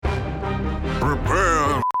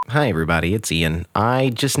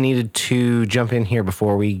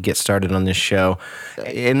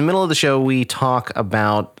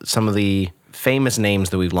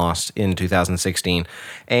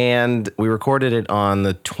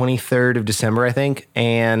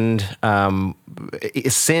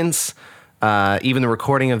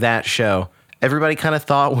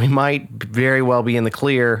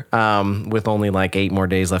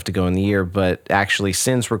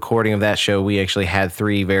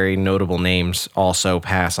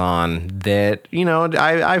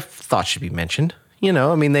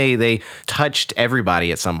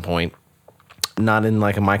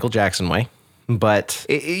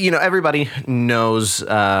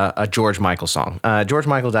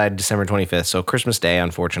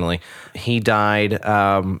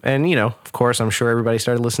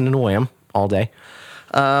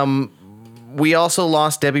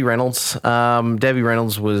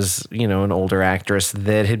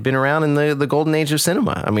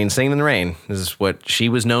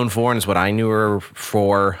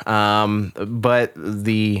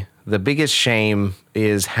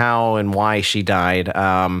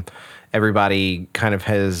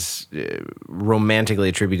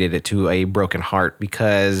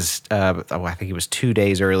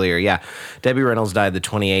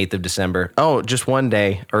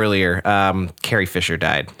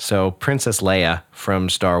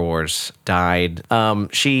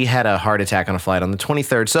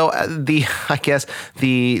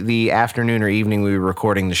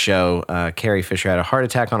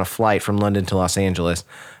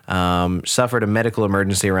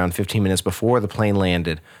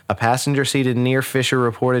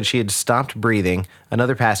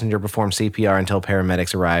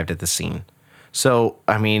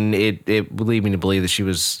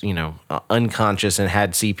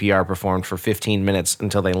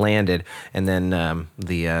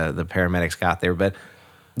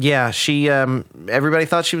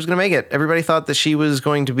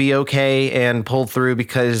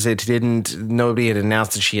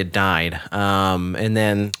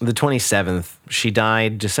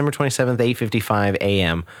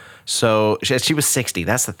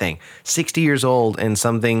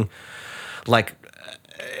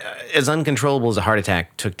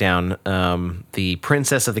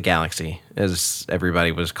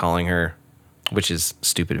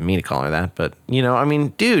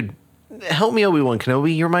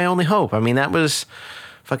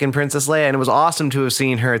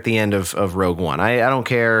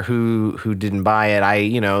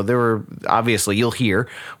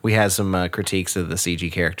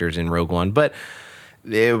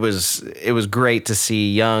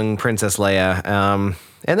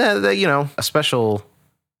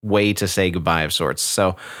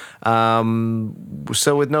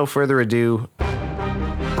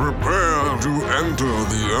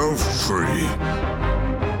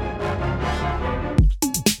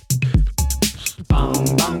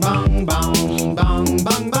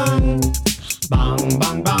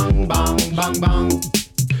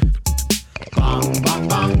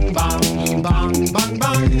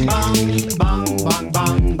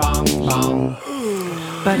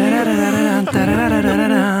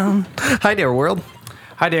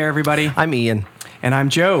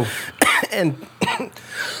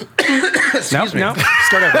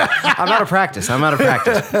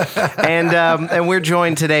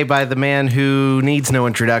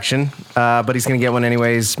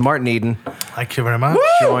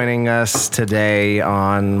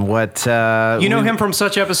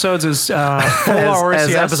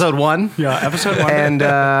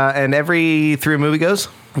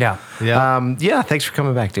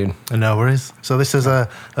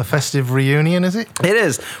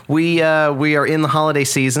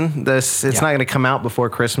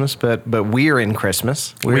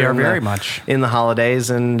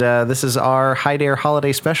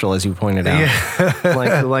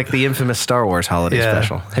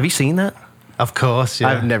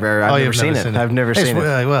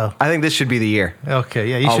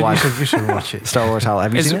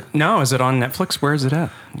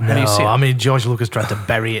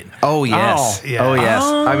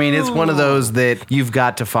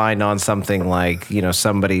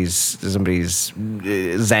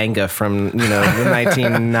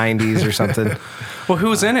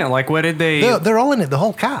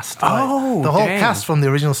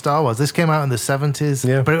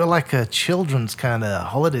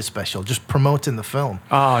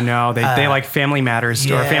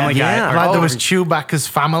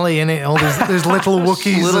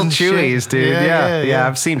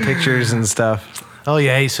Oh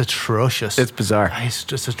yeah, it's atrocious. It's bizarre. It's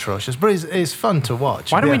just atrocious, but it's fun to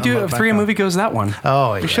watch. Why don't we Yeah, do I'm a back Three on. Movie Goes That one?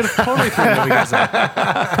 Oh yeah. We should have totally Three Movie Goes That.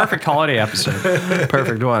 Perfect holiday episode.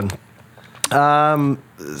 Perfect one.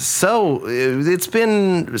 So it's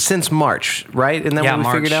been since March, right? And then Yeah, we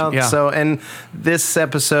March, figured out. yeah. So, and this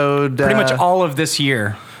episode, Pretty much all of this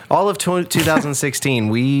year. all of 2016,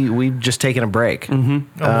 we've just taken a break.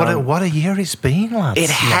 Mm-hmm. Oh, what a year it's been, lads. It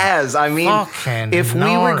has. I mean, Fucking if we were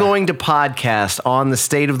Nora. going to podcast on the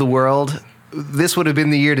state of the world, this would have been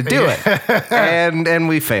the year to do it, and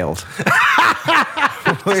we failed.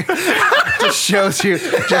 just shows you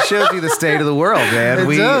the state of the world, man. It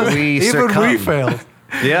we does. we Even we succumbed. failed.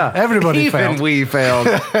 Yeah, Everybody even failed. we failed.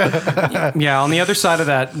 Yeah, on the other side of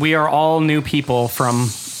that, we are all new people from,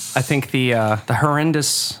 I think, the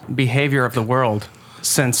horrendous behavior of the world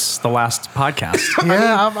since the last podcast.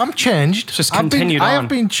 Yeah, I'm changed. Just I continued have on.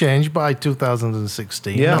 been changed by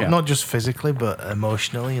 2016. Yeah. Not, Yeah. not just physically, but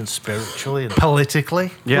emotionally and spiritually and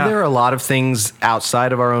politically. Yeah. Well, there are a lot of things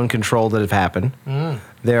outside of our own control that have happened.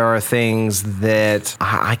 There are things that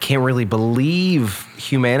I can't really believe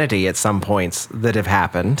humanity at some points that have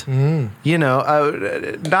happened. You know,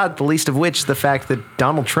 not the least of which the fact that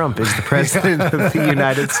Donald Trump is the president of the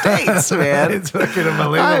United States, man. It's fucking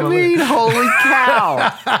unbelievable. I mean, holy cow.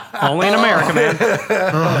 Only in America, man.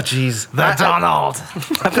 Oh, jeez. the Donald.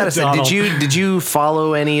 I've got to say, Donald. did you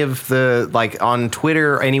follow any of the, like, on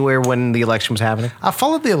Twitter or anywhere when the election was happening? I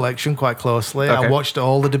followed the election quite closely. Okay. I watched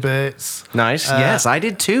all the debates. Nice. Yes, I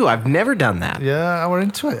did too. I've never done that. Yeah, I were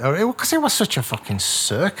into it because it was such a fucking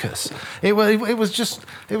circus. It was just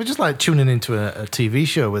like tuning into a TV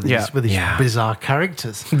show with these Yeah. bizarre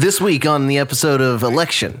characters. This week on the episode of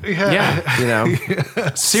Election, Yeah. you know,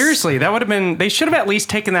 Seriously, that would have been. They should have at least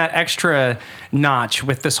taken that extra notch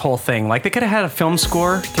with this whole thing. Like they could have had a film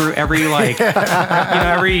score through every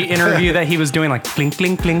every interview that he was doing, like clink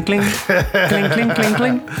clink clink clink clink clink clink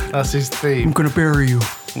clink. That's his theme. Gonna bury you.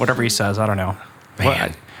 Whatever he says, I don't know.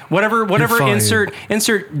 Man. Whatever. fired.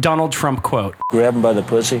 Insert Donald Trump quote. Grab him by the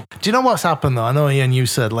pussy. Do you know what's happened though? I know Ian, you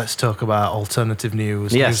said let's talk about alternative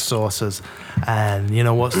news, Yes. news sources, and you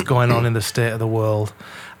know what's going on in the state of the world.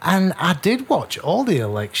 And I did watch all the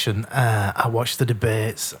election. I watched the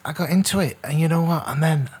debates. I got into it, and you know what? And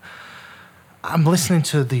then I'm listening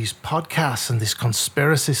to these podcasts and this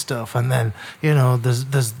conspiracy stuff, and then you know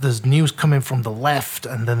there's news coming from the left,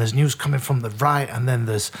 and then there's news coming from the right, and then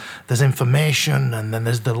there's information, and then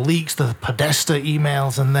there's the leaks, the Podesta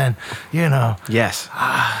emails, and then you know. yes.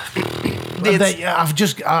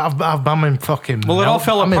 I'm in fucking. Well, it all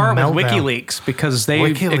fell I'm in apart with meltdown. WikiLeaks because they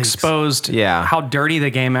WikiLeaks. exposed Yeah. how dirty the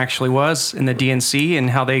game actually was in the DNC and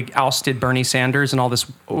how they ousted Bernie Sanders and all this.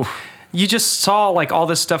 You just saw like all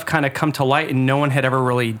this stuff kind of come to light, and no one had ever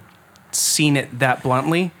really seen it that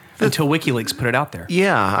bluntly until WikiLeaks put it out there.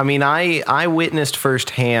 Yeah, I mean, I witnessed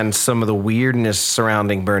firsthand some of the weirdness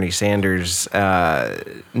surrounding Bernie Sanders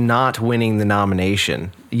not winning the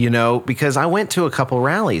nomination, you know, because I went to a couple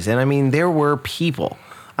rallies, and I mean, there were people.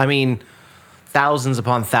 I mean, thousands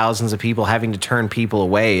upon thousands of people having to turn people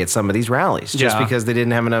away at some of these rallies just Yeah. because they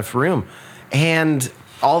didn't have enough room. And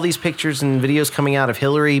all these pictures and videos coming out of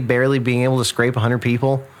Hillary barely being able to scrape 100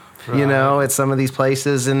 people, you know, at some of these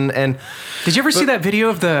places. And Did you ever see that video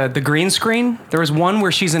of the green screen? There was one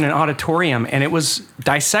where she's in an auditorium and it was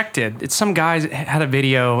dissected. It's some guys had a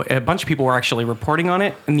video. A bunch of people were actually reporting on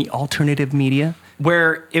it in the alternative media,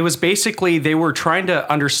 where it was basically they were trying to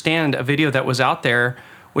understand a video that was out there,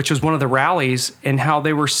 which was one of the rallies, and how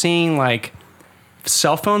they were seeing like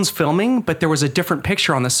cell phones filming, but there was a different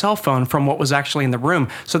picture on the cell phone from what was actually in the room.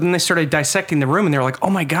 So then they started dissecting the room and they were like, oh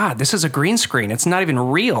my God, this is a green screen. It's not even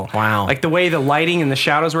real. Wow. Like the way the lighting and the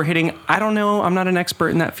shadows were hitting. I don't know. I'm not an expert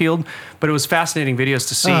in that field, but it was fascinating videos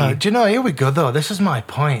to see. Do you know, here we go though. This is my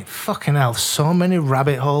point. Fucking hell, so many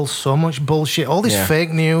rabbit holes, so much bullshit, all this Yeah.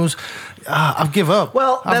 fake news. I've given up.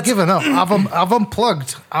 Well, I've given up. I've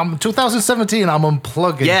unplugged. 2017. I'm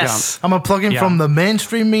unplugging. Yes. I'm unplugging Yeah. from the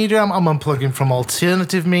mainstream media. I'm unplugging from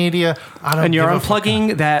alternative media. I don't. And you're give a fuck.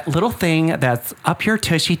 unplugging that little thing that's up your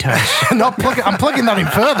tushy tush. Not plugging. I'm plugging that in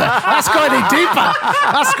further. That's going in deeper.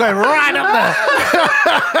 That's going right up there.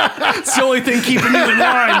 It's the only thing keeping you in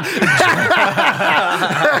line.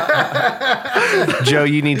 Joe,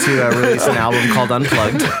 you need to release an album called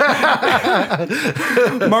Unplugged.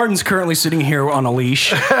 Martin's currently sitting here on a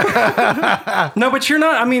leash. No, but you're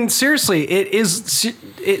not. I mean, seriously, it is.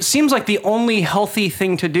 it seems like the only healthy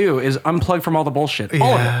thing to do is unplug from all the bullshit,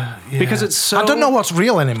 all of it, because it's so. I don't know what's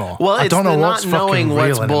real anymore. Well, I it's don't know the what's not knowing fucking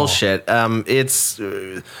what's real bullshit. It's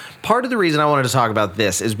part of the reason I wanted to talk about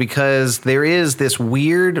this is because there is this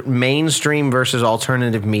weird mainstream versus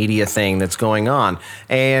alternative media thing that's going on,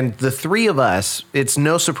 and the three of us, it's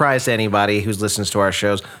no surprise to anybody who listens to our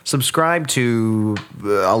shows, subscribe to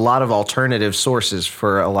a lot of alternative sources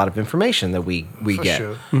for a lot of information that we get.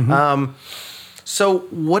 Sure. So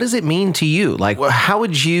what does it mean to you? Like, how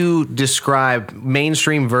would you describe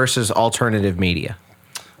mainstream versus alternative media?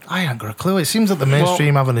 I ain't got a clue. It seems that the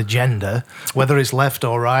mainstream have an agenda, whether it's left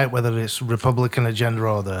or right, whether it's Republican agenda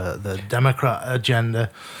or the Democrat agenda.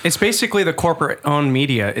 It's basically the corporate-owned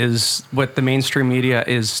media is what the mainstream media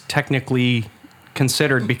is technically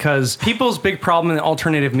considered, because people's big problem in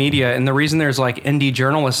alternative media, and the reason there's like indie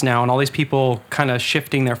journalists now and all these people kind of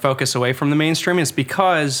shifting their focus away from the mainstream is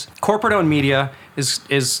because corporate-owned media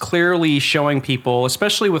is clearly showing people,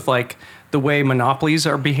 especially with like the way monopolies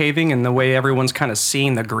are behaving and the way everyone's kind of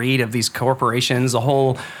seeing the greed of these corporations, the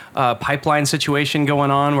whole pipeline situation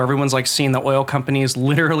going on where everyone's like seeing the oil companies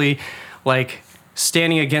literally like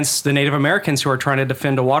standing against the Native Americans who are trying to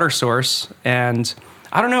defend a water source. And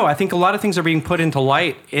I don't know, I think a lot of things are being put into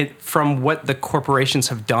light from what the corporations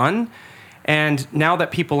have done. And now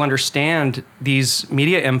that people understand these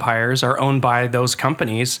media empires are owned by those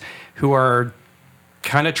companies who are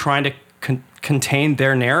kind of trying to contain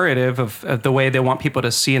their narrative of the way they want people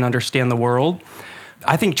to see and understand the world,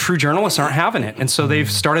 I think true journalists aren't having it. And so they've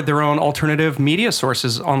started their own alternative media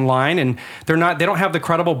sources online, and they don't have the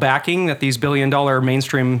credible backing that these billion-dollar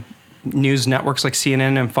mainstream news networks like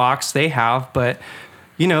CNN and Fox, they have. But,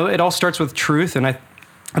 you know, it all starts with truth, and I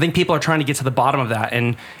think people are trying to get to the bottom of that,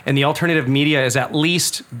 and the alternative media is at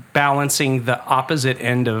least balancing the opposite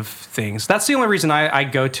end of things. That's the only reason I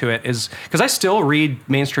go to it, is because I still read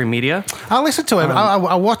mainstream media. I listen to it.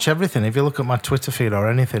 I watch everything. If you look at my Twitter feed or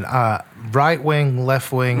anything, right wing,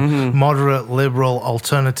 left wing, moderate, liberal,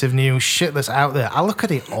 alternative news, shit that's out there. I look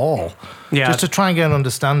at it all. Yeah. Just to try and get an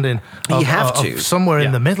understanding You have to. of somewhere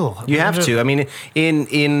in the middle. You have to. I mean,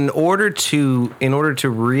 in order to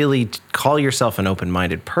really call yourself an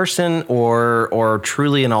open-minded person or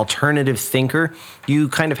truly an alternative thinker, you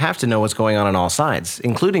kind of have to know what's going on all sides,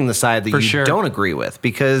 including the side that you don't agree with.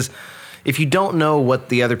 Because if you don't know what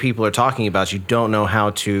the other people are talking about, you don't know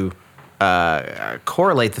how to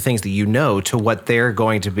correlate the things that you know to what they're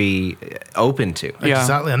going to be open to. Yeah.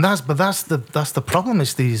 Exactly, and that's the problem.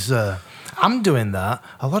 Is these. I'm doing that.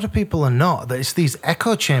 A lot of people are not. That it's these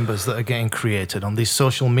echo chambers that are getting created on these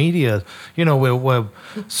social media. You know, where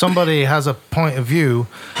somebody has a point of view,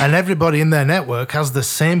 and everybody in their network has the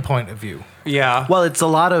same point of view. Yeah. Well, it's a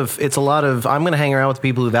lot of I'm going to hang around with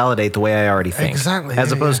people who validate the way I already think. Exactly, As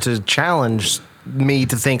yeah, opposed to challenge me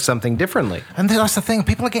to think something differently. And that's the thing.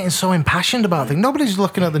 People are getting so impassioned about things. Nobody's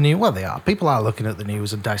looking at the news. Well, they are. People are looking at the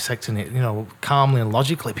news and dissecting it, you know, calmly and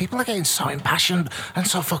logically. People are getting so impassioned and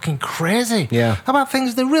so fucking crazy about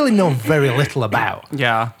things they really know very little about.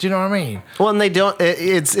 Yeah. Do you know what I mean? Well, and they don't.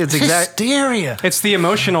 It's hysteria. It's the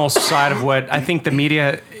emotional side of what I think the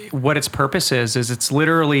media, what its purpose is it's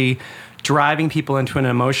literally driving people into an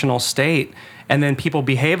emotional state, and then people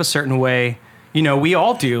behave a certain way. You know, we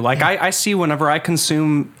all do. Like, I see whenever I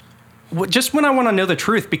consume, just when I want to know the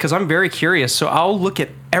truth, because I'm very curious. So I'll look at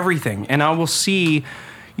everything and I will see,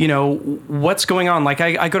 you know, what's going on. Like,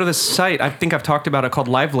 I go to this site, I think I've talked about it, called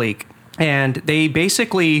LiveLeak. And they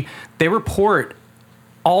report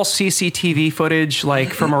all CCTV footage,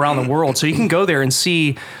 like, from around the world. So you can go there and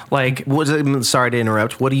see, like... Sorry to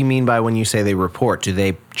interrupt. What do you mean by when you say they report? Do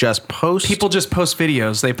they just post? People just post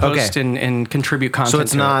videos. They post and contribute content. So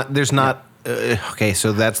it's not... There's not... okay,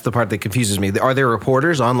 so that's the part that confuses me. Are there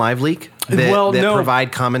reporters on LiveLeak that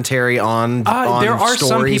provide commentary on there are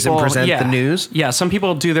stories some people, and present the news? Yeah, some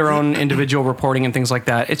people do their own individual reporting and things like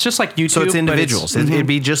that. It's just like YouTube. So it's individuals. It'd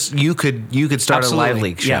be just you could start absolutely. a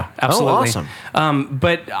LiveLeak show. Yeah, absolutely. Oh, awesome.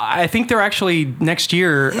 But I think they're actually next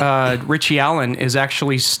year. Richie Allen is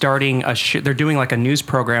actually starting they're doing like a news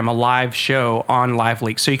program, a live show on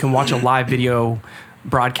LiveLeak, so you can watch a live video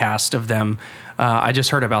broadcast of them. I just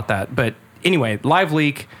heard about that, but. Anyway,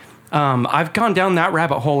 LiveLeak, I've gone down that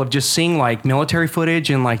rabbit hole of just seeing like military footage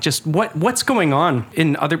and like just what's going on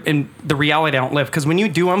in the reality I don't live. Because when you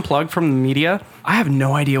do unplug from the media, I have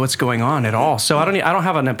no idea what's going on at all. So I don't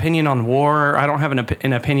have an opinion on war. I don't have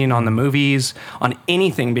an opinion on the movies, on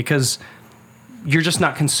anything, because you're just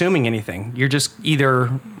not consuming anything. You're just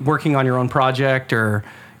either working on your own project or,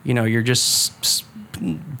 you know, you're just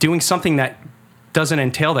doing something that doesn't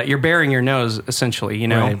entail that. You're bearing your nose, essentially, you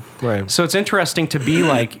know? Right. So it's interesting to be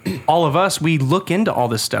like, all of us, we look into all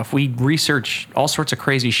this stuff. We research all sorts of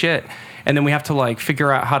crazy shit. And then we have to like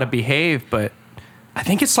figure out how to behave. But I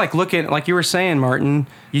think it's like looking, like you were saying, Martin,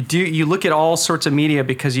 you look at all sorts of media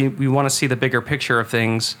because you want to see the bigger picture of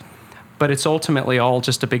things. But it's ultimately all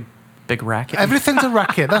just a big racket. Everything's a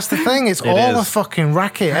racket. That's the thing. It's all a fucking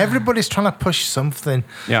racket. Everybody's trying to push something.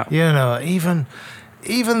 Yeah. You know,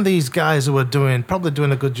 even these guys who are probably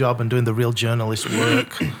doing a good job and doing the real journalist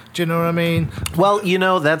work. Do you know what I mean? Well, you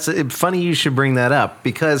know, that's funny you should bring that up,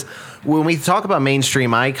 because when we talk about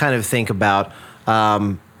mainstream, I kind of think about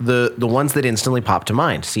the ones that instantly pop to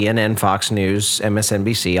mind: CNN, Fox News,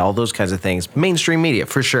 MSNBC, all those kinds of things. Mainstream media,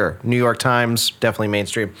 for sure. New York Times, definitely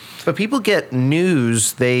mainstream. But people get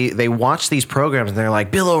news, they watch these programs and they're like,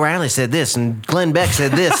 Bill O'Reilly said this and Glenn Beck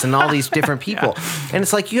said this and all these different people. And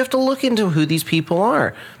it's like, you have to look into who these people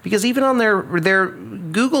are, because even on their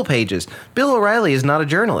Google pages, Bill O'Reilly is not a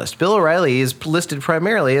journalist. Bill O'Reilly is listed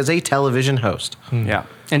primarily as a television host. Yeah.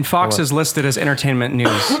 And Fox is listed as entertainment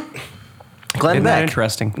news. Glenn Isn't Beck, that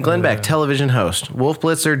interesting? Glenn Beck, television host. Wolf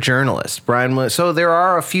Blitzer, journalist. So there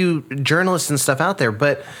are a few journalists and stuff out there,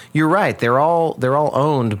 but you're right. They're all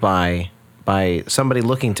owned by somebody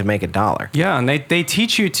looking to make $1. Yeah, and they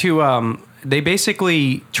teach you to. They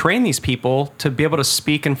basically train these people to be able to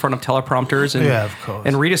speak in front of teleprompters and Yeah, of course.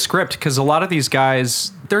 and read a script, because a lot of these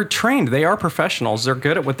guys, they're trained. They are professionals. They're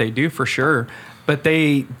good at what they do for sure, but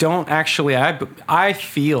they don't actually. I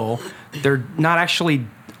feel they're not actually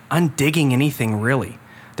undigging anything really.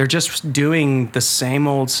 They're just doing the same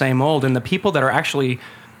old, and the people that are actually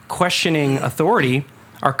questioning authority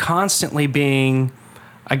are constantly being,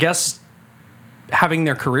 I guess, having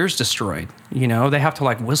their careers destroyed. You know, they have to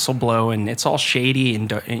like whistleblow, and it's all shady,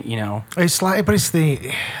 and you know. It's like, but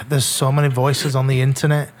there's so many voices on the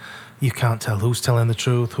internet. You can't tell who's telling the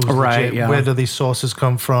truth, who's Right, legit, yeah. where do these sources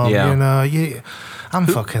come from. Yeah. You know, I'm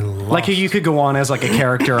fucking lost. Like you could go on as like a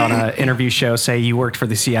character on an interview show, say you worked for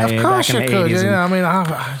the CIA Of course back in you the could. 80s. Yeah, I mean,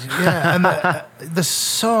 and there's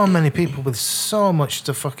so many people with so much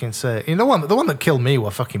to fucking say. You know, the one that killed me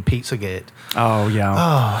was fucking Pizzagate. Oh yeah.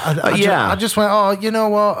 I just went, oh, you know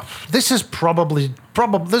what? This is probably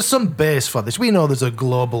there's some base for this. We know there's a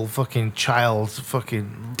global fucking child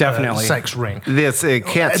fucking Definitely. sex ring. It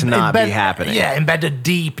can't not be happening. Yeah, embedded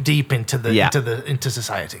deep into the Yeah. into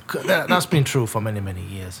society. That's been true for many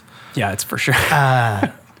years. Yeah, it's for sure.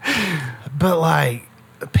 But like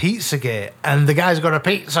Pizzagate, and the guy's got a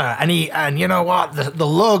pizza, and you know what? The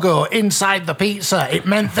logo inside the pizza, it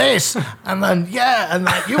meant this, and then and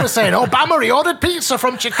like you were saying, Obama, he ordered pizza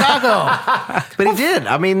from Chicago. But he did.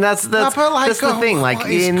 I mean, that's but like, that's the thing. Like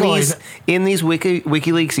what is in going- these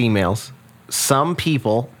WikiLeaks emails, some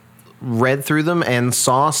people read through them and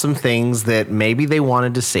saw some things that maybe they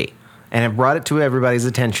wanted to see, and have brought it to everybody's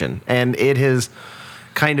attention, and it has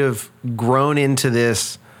kind of grown into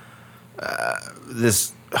this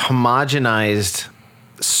homogenized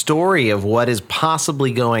story of what is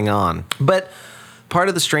possibly going on. But part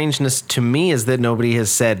of the strangeness to me is that nobody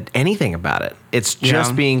has said anything about it. It's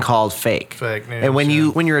just Yeah. being called fake. Fake news, And when yeah.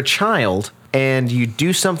 when you're a child and you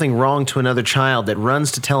do something wrong to another child that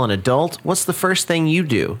runs to tell an adult, what's the first thing you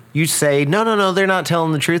do? You say, no, they're not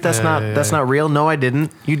telling the truth. That's not real. No, I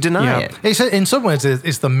didn't. You deny Yeah. it. It's in some ways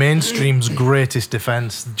it's the mainstream's greatest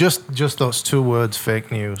defense. Just those two words,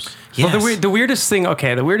 fake news. Yes. Well, the weirdest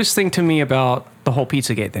thing to me about the whole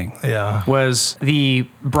Pizzagate thing was the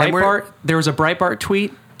Breitbart. There was a Breitbart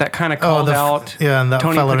tweet that kind of called out and that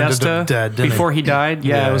Tony fella ended Podesta up dead, didn't before he died.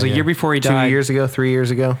 Yeah, it was a year before he 2 died. years ago, 3 years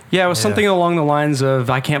ago. Yeah, it was something along the lines of,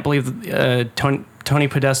 I can't believe Tony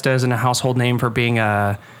Podesta isn't a household name for being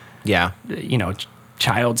a, Yeah.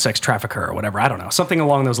 child sex trafficker or whatever. I don't know. Something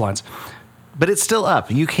along those lines. But it's still up.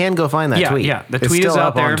 You can go find that tweet. Yeah, the It's tweet is still out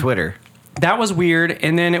up there on Twitter. That was weird.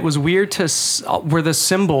 And then it was weird were the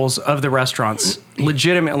symbols of the restaurants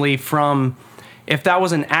legitimately from, if that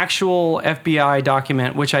was an actual FBI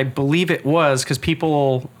document, which I believe it was, because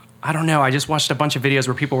people, I don't know, I just watched a bunch of videos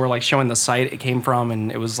where people were like showing the site it came from,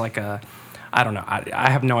 and it was like I don't know, I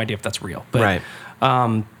have no idea if that's real. But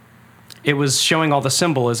Right. it was showing all the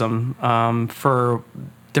symbolism for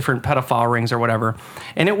different pedophile rings or whatever.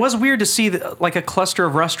 And it was weird to see like a cluster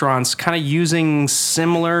of restaurants kind of using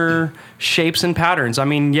similar shapes and patterns. I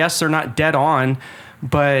mean, yes, they're not dead on,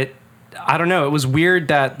 but I don't know. It was weird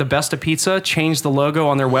that the Besta Pizza changed the logo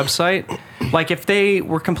on their website. Like, if they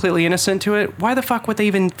were completely innocent to it, why the fuck would they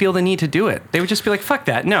even feel the need to do it? They would just be like, fuck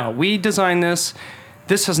that. No, we designed this.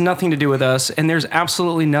 This has nothing to do with us, and there's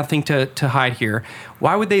absolutely nothing to hide here.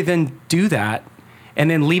 Why would they then do that and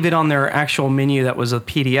then leave it on their actual menu that was a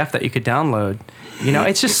PDF that you could download. You know,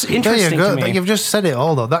 it's just There interesting you go. to me. You've just said it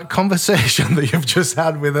all, though. That conversation that you've just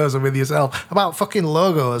had with us and with yourself about fucking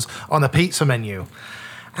logos on a pizza menu.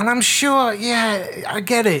 And I'm sure, yeah, I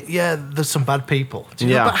get it. Yeah, there's some bad people. Do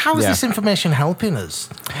you know? Yeah, But how is yeah. this information helping us?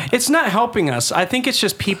 It's not helping us. I think it's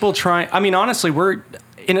just people trying. I mean, honestly,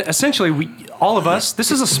 all of us.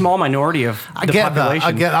 This is a small minority of I the get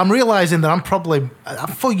population. that. I'm realizing that I'm probably,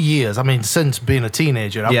 for years, I mean, since being a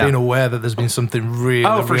teenager, I've Yeah. been aware that there's been something really,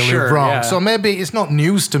 For really sure, wrong. yeah. So maybe it's not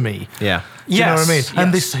news to me. Yeah. Do you know what I mean? Yes,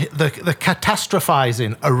 And yes. the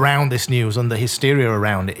catastrophizing around this news and the hysteria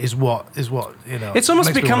around it is what you know. It's almost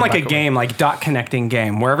makes me become wanna like a back away. game, like dot connecting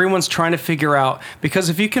game, where everyone's trying to figure out, because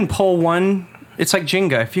if you can pull one, it's like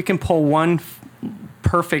Jenga. If you can pull one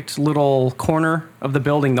perfect little corner of the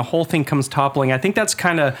building, the whole thing comes toppling. I think that's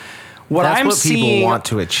kind of what That's I'm what people seeing. want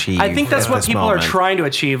to achieve I think that's at what this people moment. are trying to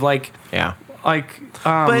achieve. Like, Yeah.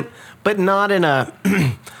 but But not in a.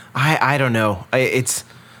 I don't know. It's.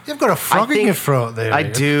 You've got a frog in think- your throat there. I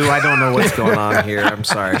Ian. do. I don't know what's going on here. I'm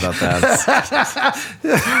sorry about that.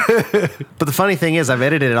 But the funny thing is, I've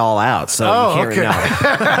edited it all out, so Oh, you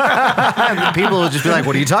can't know. People will just be like,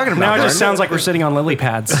 "What are you talking about?" now it just Gordon?" sounds like we're sitting on lily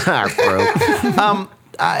pads.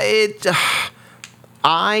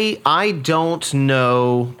 I don't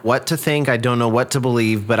know what to think. I don't know what to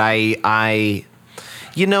believe, but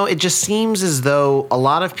you know, it just seems as though a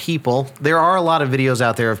lot of people, there are a lot of videos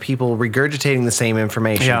out there of people regurgitating the same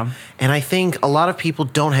information. Yeah. And I think a lot of people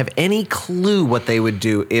don't have any clue what they would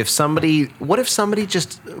do what if somebody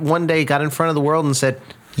just one day got in front of the world and said,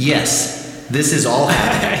 "Yes, this is all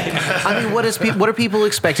happening." I mean, what are people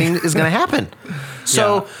expecting is going to happen?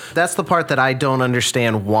 So that's the part that I don't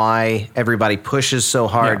understand why everybody pushes so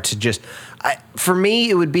hard to just. For me,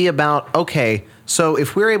 it would be about, okay, so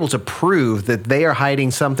if we're able to prove that they are hiding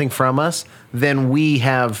something from us, then we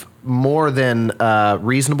have more than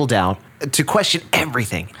reasonable doubt to question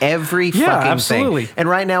everything, every Yeah, fucking absolutely. thing. And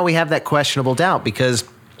right now we have that questionable doubt because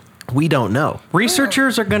we don't know.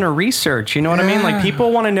 Researchers are going to research. You know what I mean? Like,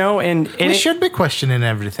 people want to know, and We it should be questioning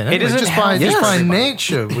everything. It Isn't isn't just by Yes.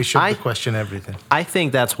 nature. We should I- be questioning everything. I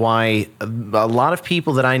think that's why a lot of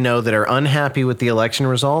people that I know that are unhappy with the election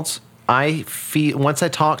results, I feel once I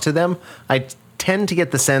talk to them, I tend to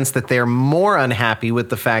get the sense that they're more unhappy with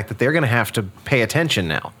the fact that they're going to have to pay attention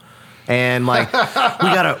now. And like we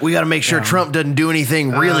gotta make sure Trump doesn't do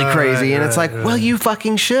anything really crazy. And it's like, well, you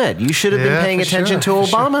fucking should. You should have been Yeah, paying for attention sure, to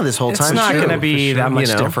for Obama this whole it's time. not too. going to be that much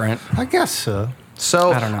you know? different. I guess so.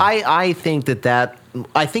 So I don't know. I think that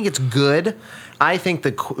I think it's good. I think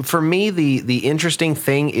for me the interesting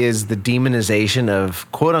thing is the demonization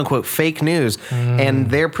of quote unquote fake news, and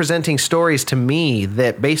they're presenting stories to me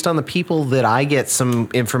that based on the people that I get some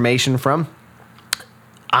information from,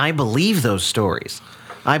 I believe those stories.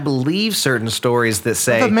 I believe certain stories that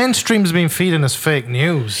say The mainstream's been feeding us fake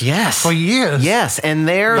news. yes For years. Yes, and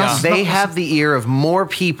That's they not- have the ear of more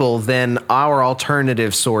people than our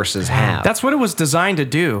alternative sources have. That's what it was designed to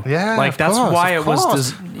do. Yeah, like of that's course, why of it was.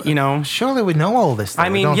 course. You know, Surely we know all this. Though, I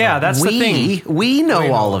mean, don't yeah, we? that's the thing. We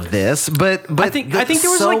know all of this, but I think there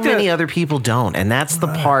was so like the- many other people don't, and that's the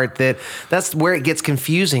part that's where it gets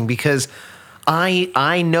confusing because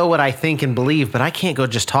I know what I think and believe, but I can't go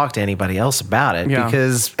just talk to anybody else about it Yeah.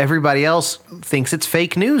 because everybody else thinks it's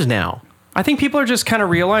fake news now. I think people are just kind of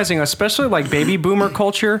realizing, especially like baby boomer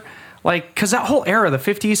culture, like, because that whole era, the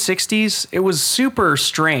 50s, 60s, it was super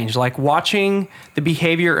strange. Like watching the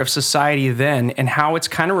behavior of society then and how it's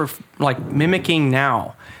kind of like mimicking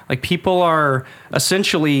now. Like people are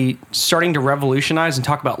essentially starting to revolutionize and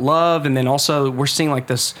talk about love. And then also we're seeing like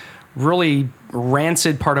this really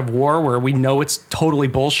rancid part of war where we know it's totally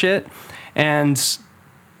bullshit. And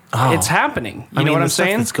it's happening. You know what the I'm stuff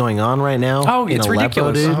saying? that's going on right now. Oh, in it's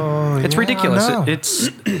Aleppo, ridiculous. dude. It's yeah, ridiculous. I know. It's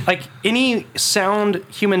like any sound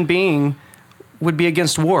human being would be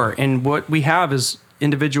against war. And what we have is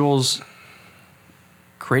individuals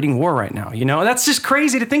creating war right now. You know, that's just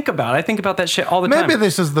crazy to think about. I think about that shit all the Maybe time.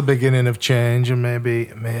 this is the beginning of change, and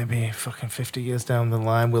maybe fucking 50 years down the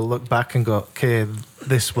line, we'll look back and go, okay,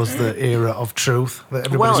 this was the era of truth that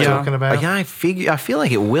everybody's talking about. Yeah, I feel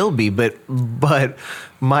like it will be, but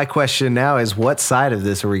my question now is, what side of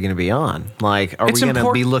this are we going to be on? Like, are It's we going to be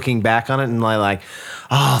important- looking back on it and like,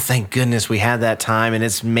 oh, thank goodness we had that time and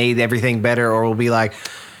it's made everything better, or we'll be like,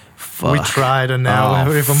 fuck, We tried, and now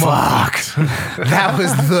we're even more fucked. that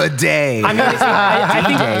was the day. I mean,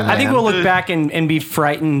 I think man. we'll look back and be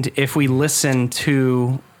frightened if we listen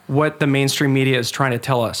to what the mainstream media is trying to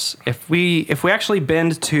tell us. If we actually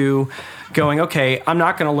bend to going, okay, I'm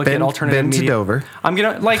not going to look at alternative been to media. Dover. I'm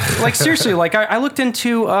gonna like seriously, like I looked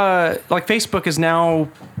into like Facebook is now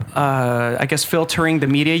I guess filtering the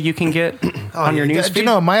media you can get on your news Do feed. you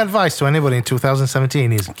know, my advice to anybody in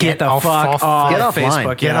 2017 is Get the fuck off Get offline.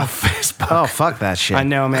 Facebook. Get yeah. off Facebook. Oh, fuck that shit. I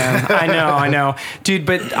know, man. I know, dude.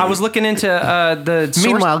 But I was looking into the source.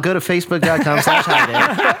 Meanwhile, go to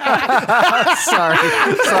facebook.com/highday. Sorry.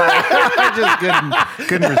 I just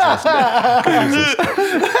couldn't resist.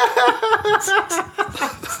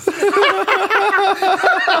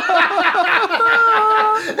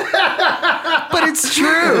 But it's true.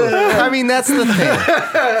 I mean, that's the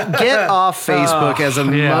thing. Get off Facebook as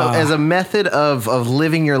a method of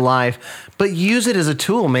living your life, but use it as a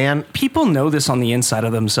tool, man. People know this on the inside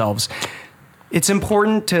of themselves. It's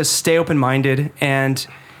important to stay open-minded, and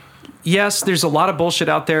yes, there's a lot of bullshit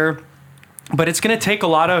out there, but it's going to take a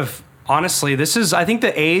lot of, honestly, this is, I think,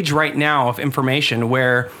 the age right now of information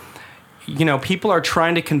where, you know, people are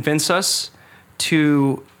trying to convince us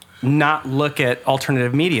to not look at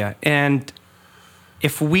alternative media. And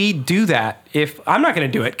if we do that, I'm not going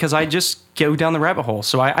to do it because I just go down the rabbit hole.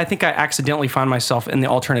 So I think I accidentally find myself in the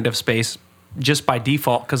alternative space just by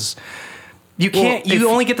default because you can't. You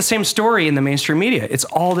only get the same story in the mainstream media. It's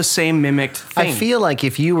all the same mimicked thing. I feel like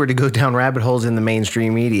if you were to go down rabbit holes in the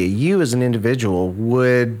mainstream media, you as an individual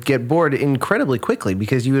would get bored incredibly quickly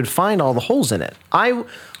because you would find all the holes in it. I'm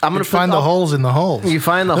going to Find the holes in the holes. You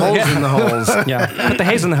find the holes in the holes. Yeah, put the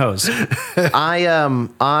haze in the hose.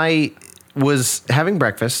 I was having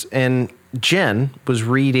breakfast and Jen was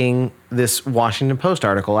reading this Washington Post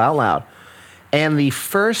article out loud. And the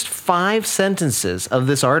first 5 sentences of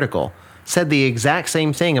this article said the exact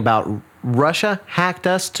same thing about Russia hacked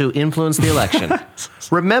us to influence the election.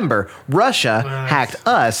 Remember, Russia hacked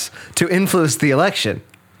us to influence the election.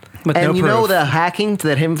 With And no you know proof. the hacking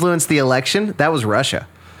that influenced the election? That was Russia.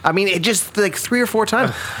 I mean, it just like 3 or 4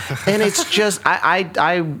 times. And it's just,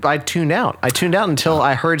 I tuned out. I tuned out until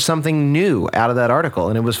I heard something new out of that article.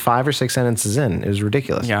 And it was 5 or 6 sentences in. It was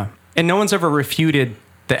ridiculous. Yeah. And no one's ever refuted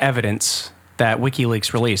the evidence that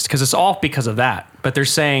WikiLeaks released because it's all because of that. But they're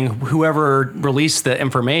saying whoever released the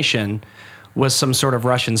information was some sort of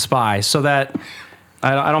Russian spy. So that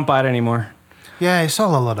I don't buy it anymore. Yeah, it's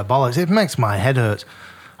all a lot of bollocks. It makes my head hurt,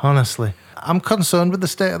 honestly. I'm concerned with the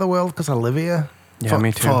state of the world because I live here. Yeah,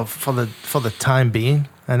 me too. For the time being,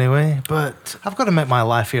 anyway. But I've got to make my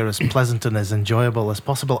life here as pleasant and as enjoyable as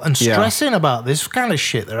possible. And Yeah. stressing about this kind of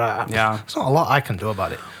shit, there's not a lot I can do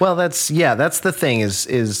about it. Well, that's the thing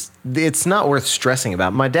is it's not worth stressing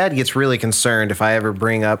about. My dad gets really concerned if I ever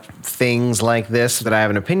bring up things like this that I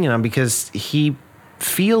have an opinion on because he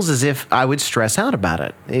feels as if I would stress out about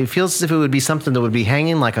it. It feels as if it would be something that would be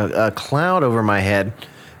hanging like a cloud over my head.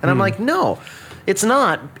 And I'm like, no, it's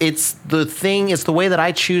not. It's the thing. It's the way that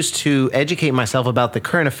I choose to educate myself about the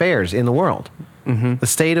current affairs in the world, the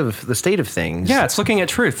state of things. Yeah, it's looking at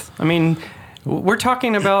truth. I mean, we're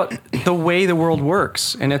talking about the way the world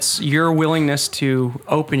works, and it's your willingness to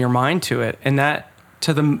open your mind to it, and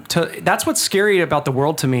that's what's scary about the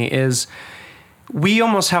world to me is we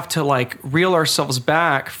almost have to like reel ourselves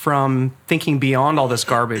back from thinking beyond all this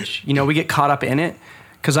garbage. You know, we get caught up in it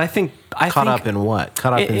because I think Caught up in what?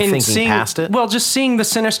 Caught up in thinking seeing, past it? Well, just seeing the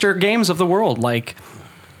sinister games of the world. Like,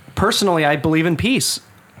 personally, I believe in peace.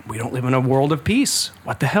 We don't live in a world of peace.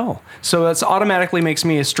 What the hell? So that's automatically makes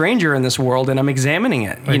me a stranger in this world, and I'm examining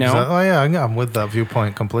it, you know? Oh, yeah, I'm with that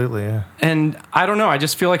viewpoint completely, yeah. And I don't know. I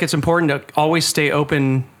just feel like it's important to always stay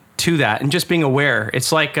open to that and just being aware.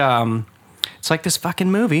 It's like this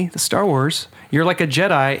fucking movie, the Star Wars. You're like a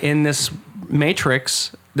Jedi in this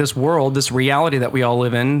matrix, this world, this reality that we all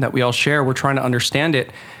live in, that we all share. We're trying to understand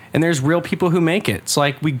it. And there's real people who make it. It's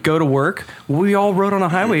like we go to work. We all rode on a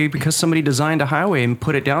highway because somebody designed a highway and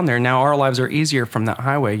put it down there. Now our lives are easier from that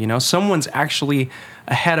highway. You know, someone's actually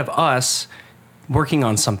ahead of us working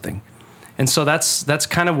on something. And so that's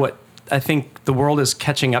kind of what I think the world is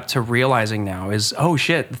catching up to realizing now is, oh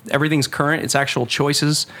shit, everything's current. It's actual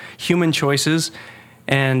choices, human choices.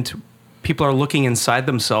 And people are looking inside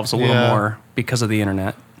themselves a little more because of the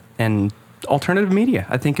internet. And alternative media,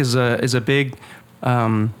 I think, is a big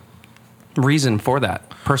reason for that,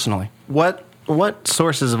 personally. What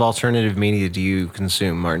sources of alternative media do you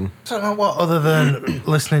consume, Martin? I don't know what other than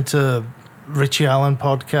listening to Richie Allen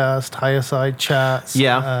podcast, Higher Side Chats.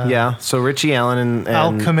 Yeah. So Richie Allen and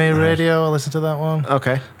Alchemy Radio, I listen to that one.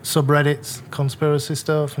 Okay. Subreddits, conspiracy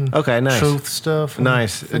stuff, and nice. truth stuff. And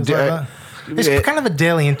Nice. things like that. It's kind of a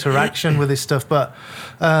daily interaction with this stuff, but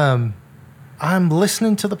I I'm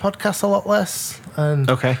listening to the podcast a lot less and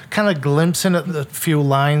Okay. kind of glimpsing at the few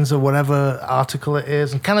lines or whatever article it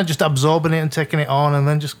is and kind of just absorbing it and taking it on and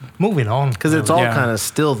then just moving on. Because it's all Yeah. kind of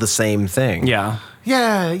still the same thing. Yeah.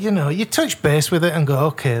 Yeah, you touch base with it and go,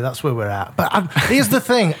 okay, that's where we're at. But here's the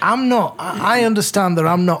thing. I understand that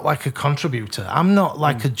I'm not like a contributor. I'm not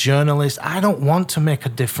like a journalist. I don't want to make a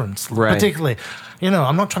difference. Right. Particularly,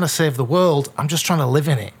 I'm not trying to save the world. I'm just trying to live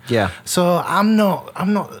in it. Yeah. So I'm not,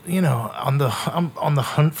 I'm on the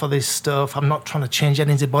hunt for this stuff. I'm not trying to change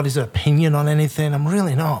anybody's opinion on anything. I'm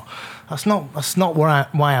really not. That's not why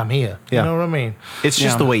I'm here. Yeah. You know what I mean? It's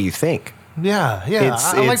just Yeah. the way you think. Yeah.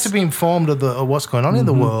 It's- I like it's- to be informed of what's going on in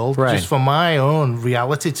the world, Right. just for my own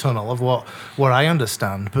reality tunnel of what I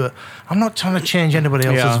understand. But I'm not trying to change anybody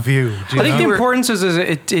else's Yeah. view. do you I think know? the importance is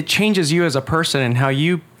it changes you as a person, and how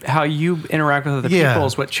you interact with other Yeah, people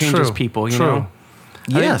is what changes true, people. You true. know.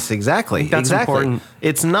 Yes, exactly. that's exactly. important.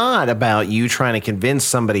 It's not about you trying to convince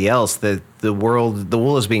somebody else that the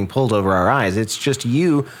wool is being pulled over our eyes. It's just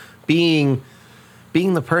you being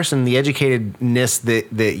the person, the educatedness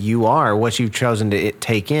that you are, what you've chosen to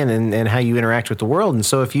take in, and how you interact with the world. And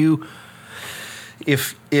so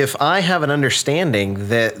if I have an understanding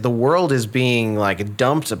that the world is being like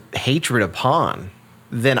dumped hatred upon,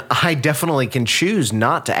 then I definitely can choose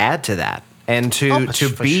not to add to that. And to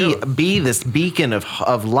for be sure. be this beacon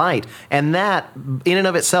of light, and that in and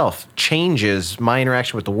of itself changes my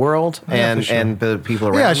interaction with the world and for sure. and the people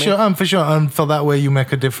around Yeah, me. sure, for sure. And for that way, you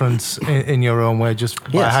make a difference in your own way, just by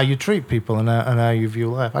Yes. how you treat people and how you view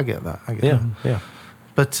life. I get that. Yeah, yeah.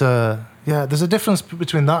 But there's a difference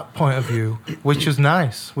between that point of view, which is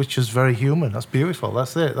nice, which is very human. That's beautiful.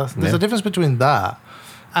 That's it. There's Yeah. a difference between that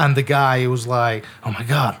and the guy who was like, "Oh my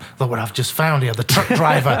God, look what I've just found here! The truck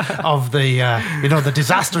driver of the the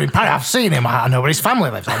disaster in Paris. I've seen him. I know where his family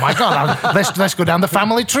lives. Oh my God, let's go down the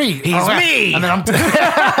family tree. He's me. And then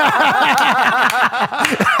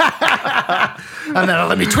and then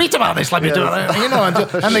let me tweet about this. Let me do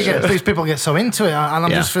it. And these people get so into it, and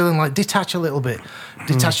I'm Yeah. just feeling like detach a little bit,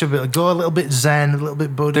 go a little bit Zen, a little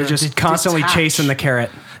bit Buddha. They're just constantly detach. chasing the carrot.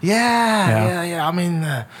 Yeah. I mean,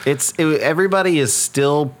 Everybody is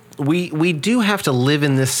still. We do have to live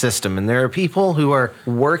in this system, and there are people who are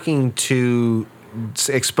working to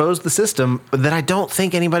expose the system that I don't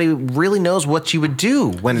think anybody really knows what you would do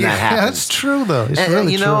when that happens. that's true though. It's And,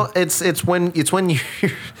 really you true. know, it's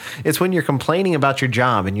when you're complaining about your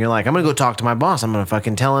job and you're like, I'm gonna go talk to my boss. I'm gonna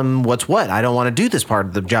fucking tell him what's what. I don't want to do this part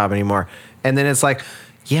of the job anymore. And then it's like,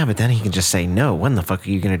 yeah, but then he can just say no. When the fuck are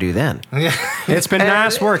you gonna do then? It's been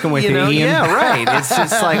nice working with you, know, Ian. Yeah, right. It's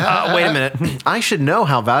just like, oh, wait a minute. I should know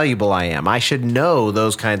how valuable I am. I should know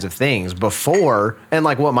those kinds of things before, and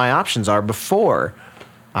like what my options are before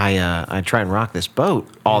I try and rock this boat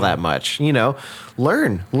all that much.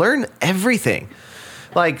 Learn everything.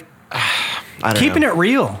 Like, I don't Keeping know. it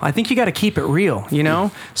real. I think you got to keep it real,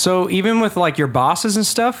 So even with like your bosses and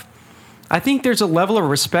stuff, I think there's a level of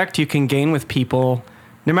respect you can gain with people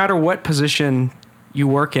no matter what position you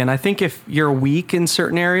work in. I think if you're weak in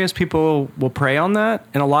certain areas, people will prey on that.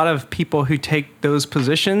 And a lot of people who take those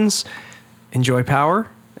positions enjoy power,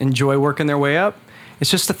 enjoy working their way up.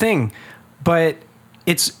 It's just a thing. But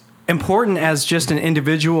it's important as just an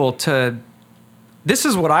individual to... This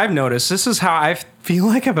is what I've noticed. This is how I feel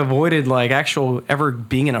like I've avoided like actual ever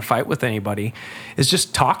being in a fight with anybody, is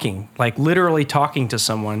just talking, like literally talking to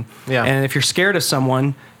someone. Yeah. And if you're scared of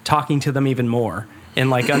someone, talking to them even more and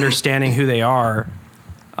like understanding who they are.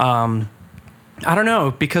 I don't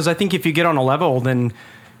know, because I think if you get on a level, then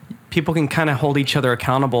people can kind of hold each other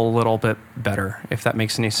accountable a little bit better, if that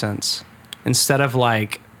makes any sense. Instead of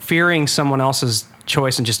like fearing someone else's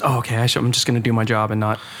choice and just, I'm just going to do my job and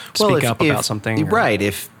not speak up about something. Right.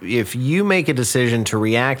 If you make a decision to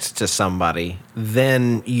react to somebody,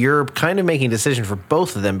 then you're kind of making a decision for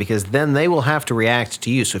both of them, because then they will have to react to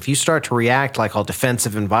you. So if you start to react like all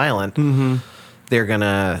defensive and violent, they're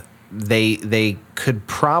gonna they could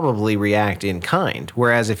probably react in kind.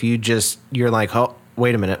 Whereas if you're like, oh,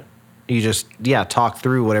 wait a minute. You just talk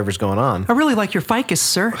through whatever's going on. I really like your ficus,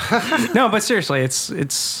 sir. No, but seriously,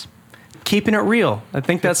 it's keeping it real. I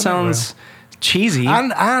think that sounds cheesy.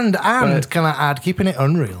 And can I add, keeping it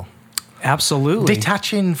unreal, Absolutely.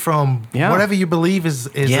 detaching from Yeah. whatever you believe is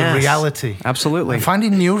Yes. a reality. Absolutely. And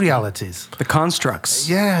finding new realities. The constructs.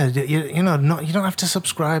 Yeah, you don't have to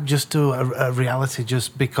subscribe just to a reality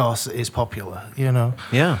just because it's popular.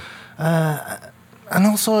 Yeah. And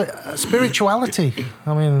also spirituality.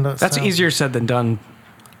 I mean, That's easier said than done.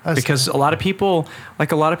 That's- Because a lot of people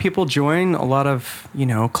join a lot of,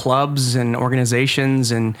 clubs and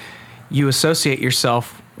organizations, and you associate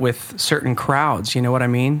yourself with certain crowds, you know what I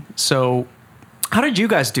mean? So How did you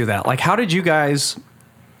guys do that? Like, how did you guys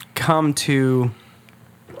come to?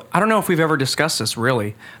 I don't know if we've ever discussed this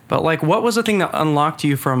really, but like, what was the thing that unlocked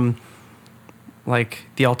you from, like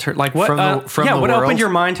the like what? From the what world? opened your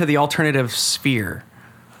mind to the alternative sphere?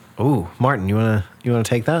 Ooh, Martin, you wanna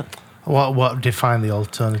take that? What defined the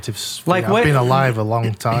alternatives? Like I've what- been alive a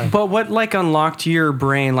long time. But what like unlocked your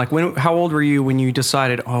brain? Like how old were you when you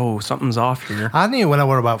decided, oh, something's off here? I knew when I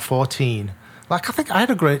was about 14. Like, I think I had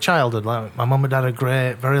a great childhood. Like, my mum and dad had a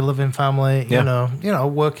great, very loving family. Yeah. You know,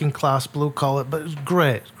 working class, blue collar, but it was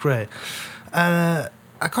great. I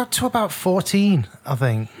got to about 14, I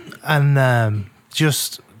think, and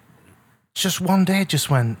just one day, just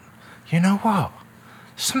went, you know what?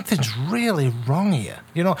 Something's really wrong here.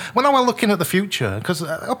 You know, when I was looking at the future, because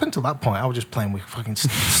up until that point, I was just playing with fucking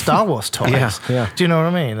Star Wars toys. Yeah. Do you know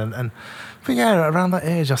what I mean? But yeah, around that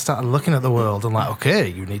age, I started looking at the world and like, okay,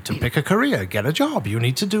 you need to pick a career, get a job. You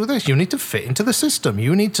need to do this. You need to fit into the system.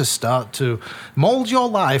 You need to start to mold your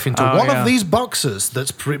life into one of these boxes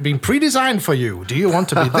that's been pre-designed for you. Do you want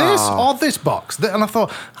to be this or this box? And I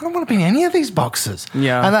thought, I don't want to be in any of these boxes.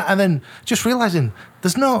 Yeah. And then just realizing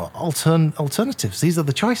there's no alternatives. These are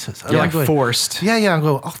the choices. And You're I'm like going, forced. Yeah. I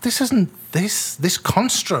go, oh, this isn't this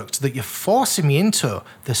construct that you're forcing me into.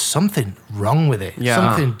 There's something wrong with it.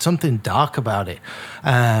 Yeah. Something dark about it.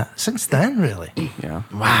 Since then, really. Yeah.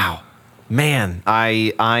 Wow, man,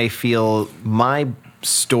 I feel my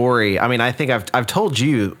story. I mean, I think I've told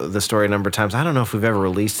you the story a number of times. I don't know if we've ever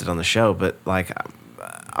released it on the show, but like,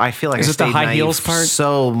 I feel like Is I it the stayed high naive heels part?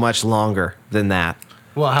 so much longer than that.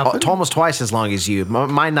 What happened? Almost twice as long as you.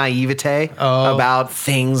 My naivete about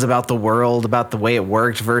things, about the world, about the way it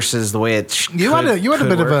worked versus the way it. You had a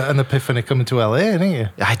bit of an epiphany coming to LA, didn't you?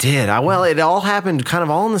 I did. Well, it all happened kind of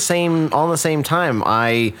all in the same time.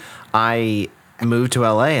 I moved to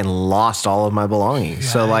LA and lost all of my belongings.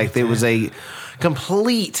 So like it was a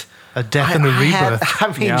complete. A death and a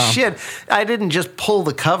rebirth. Shit. I didn't just pull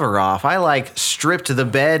the cover off. I like stripped the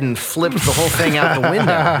bed and flipped the whole thing out the window.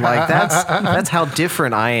 Like that's how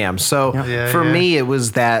different I am. So for me, it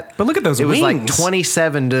was that. But look at those It was like wings.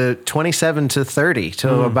 27 to 30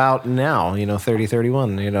 to about now. 30,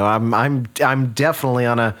 31. I'm definitely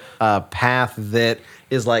on a path that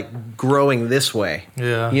is like growing this way.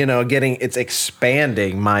 Yeah. It's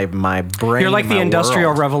expanding my brain. You're like the my industrial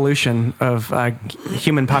world. revolution of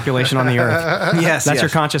human population on the earth. Yes, That's your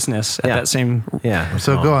yes. consciousness at Yeah. that same. Yeah.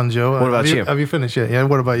 So go on, Joe. What about you? Have you finished yet? Yeah.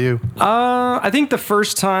 What about you? I think the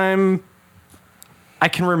first time I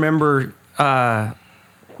can remember the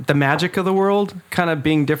magic of the world kind of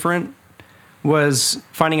being different was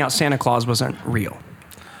finding out Santa Claus wasn't real.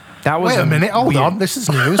 That was Wait a minute. Hold weird- on. This is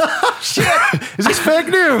news. Shit. Is this fake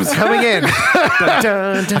news? Coming in.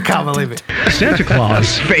 I can't believe it. Santa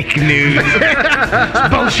Claus. Fake news.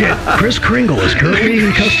 Bullshit. Chris Kringle is currently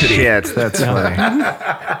in custody. Shit, that's funny.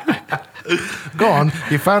 Go on.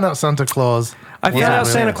 You found out Santa Claus. I found out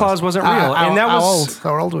Santa Claus wasn't real, and that was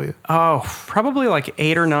How old were you? probably like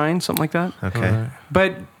 8 or 9, something like that. Okay.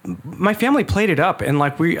 But my family played it up, and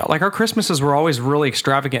like our Christmases were always really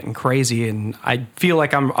extravagant and crazy, and I feel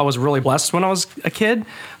like I was really blessed when I was a kid.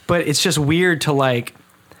 But it's just weird to like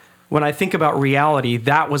when I think about reality,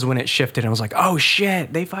 that was when it shifted. And I was like, oh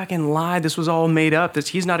shit, they fucking lied. This was all made up.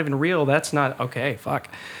 He's not even real. That's not okay. Fuck.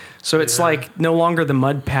 So it's like no longer the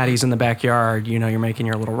mud patties in the backyard. You're making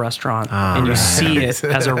your little restaurant and you see it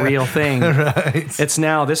as a real thing. Right. It's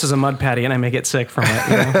now this is a mud patty and I may get sick from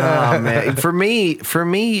it. Oh man, for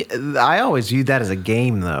me, I always viewed that as a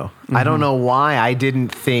game, though. I don't know why I didn't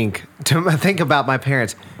think about my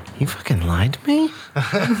parents. You fucking lied to me.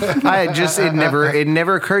 It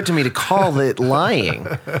never occurred to me to call it lying.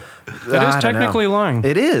 It is technically lying.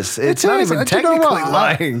 It is. It's not even Do you know technically what?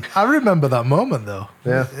 lying. I remember that moment though.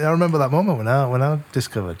 Yeah. I remember that moment when I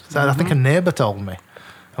discovered. So I think a neighbour told me,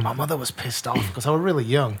 and my mother was pissed off because I was really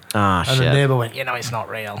young. Ah, and shit. the neighbour went, it's not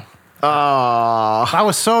real. Oh, I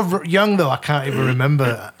was so young though, I can't even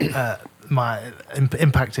remember my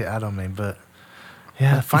impact it had on me. But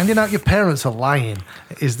yeah, finding out your parents are lying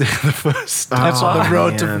is the first step on the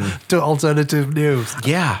road man. to alternative news.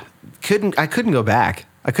 yeah. I couldn't go back.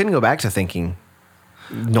 I couldn't go back to thinking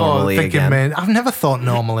normally thinking, again. man, I've never thought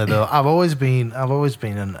normally though. I've always been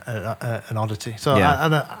an oddity. So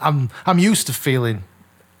Yeah. I'm used to feeling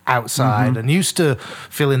outside and used to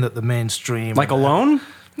feeling that the mainstream, Like alone?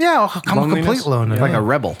 Yeah, I'm a Loneliness? complete loner. Like a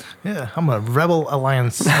rebel. Yeah, I'm a rebel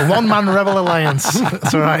alliance, a one-man rebel alliance.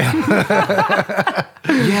 That's right.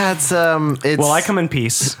 Yeah, it's Well, I come in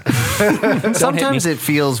peace. sometimes it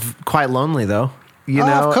feels quite lonely though.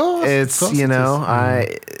 Of course, it's of course it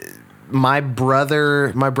is. my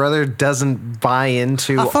brother doesn't buy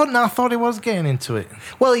into. I thought he was getting into it.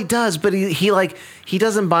 Well, he does, but he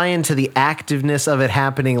doesn't buy into the activeness of it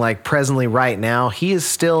happening like presently right now. He is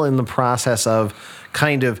still in the process of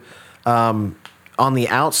kind of on the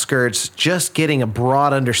outskirts, just getting a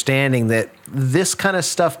broad understanding that this kind of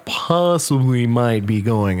stuff possibly might be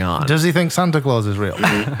going on. Does he think Santa Claus is real?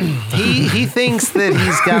 He thinks that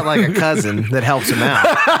he's got like a cousin that helps him out.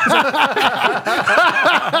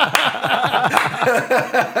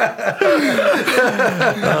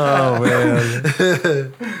 Oh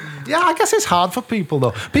man. Yeah, I guess it's hard for people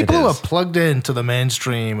though. People who are is. plugged into the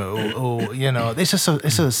mainstream, who you know, it's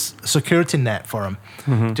a security net for them.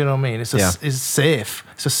 Do you know what I mean? It's safe.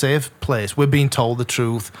 It's a safe place. We're being told the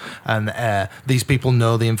truth, and these people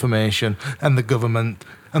know the information, and the government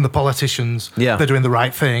and the politicians. Yeah. They're doing the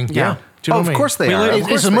right thing. Yeah. Do you know what I Of mean? course they are. Of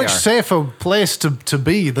course It's a they much are. safer place to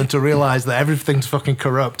be than to realize that everything's fucking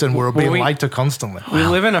corrupt and we're being we- lied to constantly. We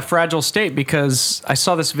live in a fragile state because I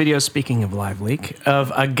saw this video, speaking of Live Leak,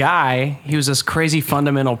 of a guy, he was this crazy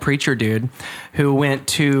fundamental preacher dude who went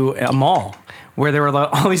to a mall where there were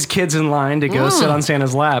all these kids in line to go sit on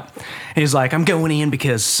Santa's lap. And he's like, I'm going in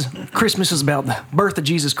because Christmas is about the birth of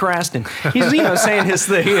Jesus Christ. And he's, saying his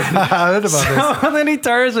thing. I heard about So then he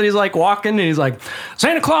turns and he's like walking and he's like,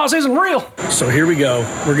 Santa Claus isn't real. So here we go.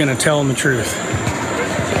 We're going to tell them the truth.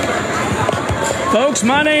 Folks,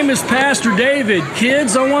 my name is Pastor David.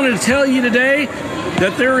 Kids, I wanted to tell you today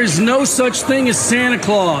that there is no such thing as Santa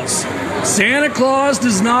Claus. Santa Claus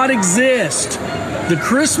does not exist. The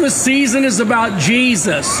Christmas season is about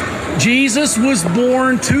Jesus. Jesus was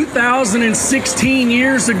born 2,016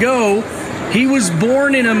 years ago. He was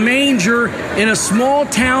born in a manger in a small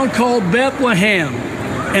town called Bethlehem.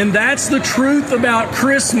 And that's the truth about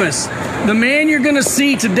Christmas. The man you're going to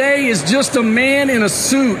see today is just a man in a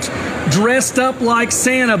suit, dressed up like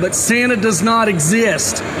Santa, but Santa does not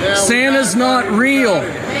exist. Santa's not real.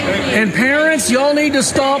 And parents, y'all need to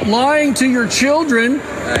stop lying to your children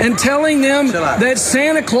and telling them that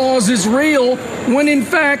Santa Claus is real when in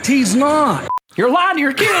fact he's not. You're lying to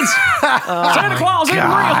your kids. Santa Claus isn't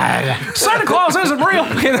real. Santa Claus isn't real.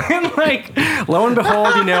 And then, lo and behold,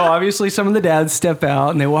 obviously some of the dads step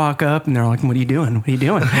out and they walk up and they're like, "What are you doing? What are you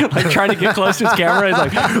doing?" Like trying to get close to his camera. He's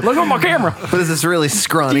like, "Look at my camera." What is this really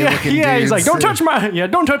scrawny looking dude? He's like, "Don't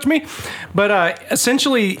touch me." But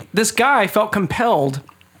essentially, this guy felt compelled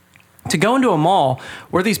to go into a mall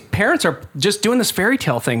where these parents are just doing this fairy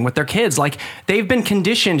tale thing with their kids. Like, they've been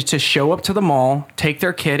conditioned to show up to the mall, take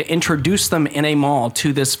their kid, introduce them in a mall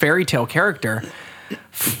to this fairy tale character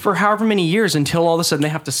for however many years until all of a sudden they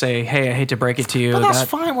have to say, "Hey, I hate to break it to you." But that's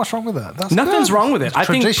fine. What's wrong with that? That's Nothing's good. wrong with it. I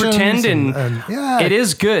think Traditions pretend and it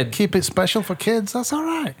is good. Keep it special for kids. That's all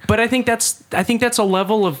right. But I think that's a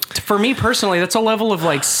level of, for me personally, that's a level of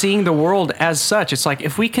like seeing the world as such. It's like,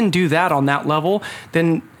 if we can do that on that level,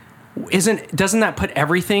 then doesn't that put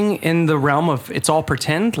everything in the realm of it's all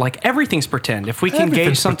pretend? Like, everything's pretend. If we can gauge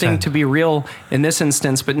Everything's something pretend. to be real in this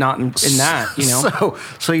instance, but not in that,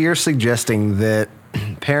 So you're suggesting that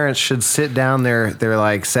parents should sit down their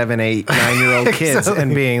like 7, 8, 9-year-old kids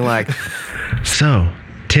and being like, So,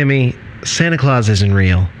 Timmy, Santa Claus isn't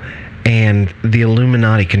real, and the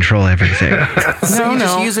Illuminati control everything. so you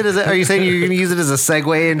just use it as are you saying you're going to use it as a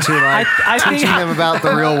segue into like I think- teaching them about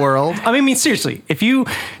the real world? I mean, seriously, if you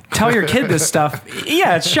tell your kid this stuff,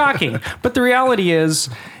 yeah, it's shocking. But the reality is,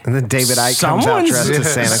 And then David Icke comes out dressed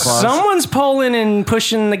as Santa Claus. someone's pulling and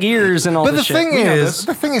pushing the gears and all But this the shit. thing We know is,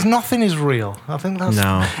 this. nothing is real. I think that's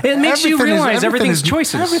No. It makes you everything is- realize everything's is-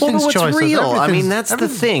 choices. Well, Everything's but what's choices. real? I mean, Everything's- that's the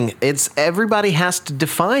everything- thing. It's everybody has to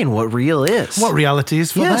define what real is. What reality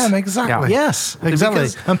is for Yes. them, exactly. Yeah. Yes. Exactly.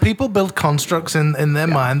 Because- And people build constructs in their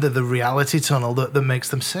mind that the reality tunnel that makes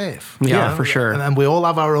them safe. Yeah, You know? for sure. And we all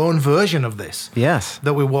have our own version of this. Yes.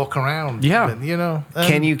 That we walk around. Yeah. with, you know.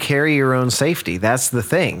 Can you carry your own safety? That's the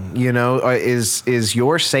thing. Is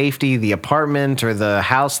your safety the apartment or the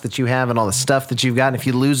house that you have and all the stuff that you've got? And if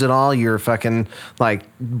you lose it all, you're a fucking like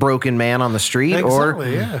broken man on the street.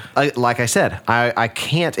 Exactly, yeah. Like I said, I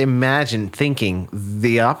can't imagine thinking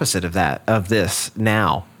the opposite of that, of this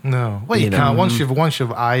now. No. Well, you, You know. can't. Once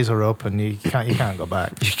your eyes are open, you can't go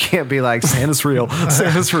back. You can't be like, Santa's real.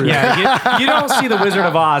 Santa's real. Yeah, you don't see the Wizard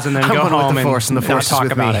of Oz and then I'm go one with home the Force and the not Force is talk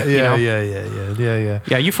with about me. it. you know? Yeah.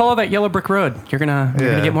 Yeah, you follow that yellow brick road. You're gonna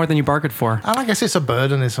Yeah. get more than you bargained for. And I guess it's a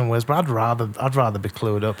burden in some ways, but I'd rather be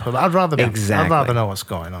clued up. I'd rather Exactly. know what's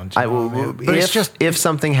going on. do you know what I mean? But But it's just if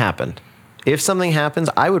something happened,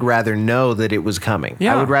 I would rather know that it was coming.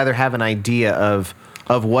 Yeah. I would rather have an idea of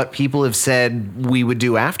what people have said we would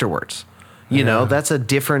do afterwards. You know, that's a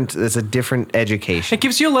different education. It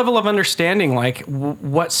gives you a level of understanding, like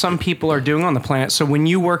what some people are doing on the planet. So when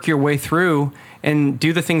you work your way through and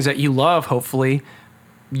do the things that you love, hopefully,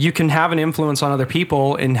 you can have an influence on other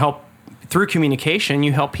people and help through communication.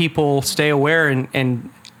 You help people stay aware and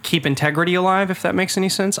keep integrity alive, if that makes any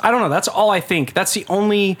sense. I don't know. That's all I think. That's the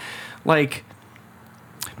only, like,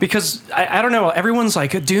 because I don't know. Everyone's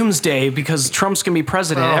like a doomsday because Trump's going to be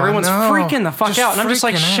president. Everyone's freaking the fuck out. And I'm just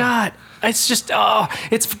like, shut. It's just,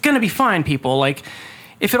 it's going to be fine, people. Like,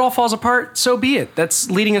 if it all falls apart, so be it. That's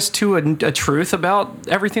leading us to a truth about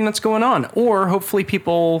everything that's going on. Or hopefully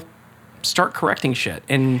people start correcting shit.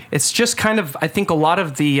 And it's just kind of, I think, a lot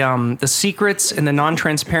of the secrets and the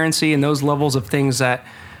non-transparency and those levels of things that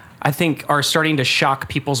I think are starting to shock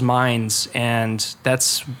people's minds, and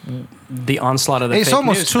that's the onslaught of the fake news. It's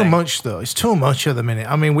almost too much, though. It's too much at the minute.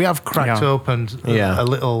 I mean, we have cracked open a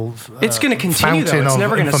little. It's going to continue, though. It's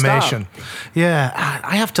never going to stop. Yeah,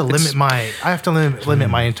 I have to limit my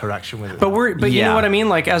interaction with it. But you know what I mean?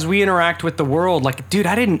 Like, as we interact with the world, like, dude,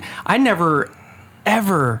 I never,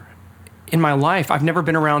 ever in my life, I've never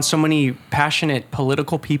been around so many passionate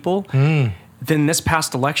political people. Than this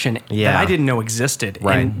past election that I didn't know existed.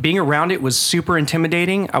 Right. And being around it was super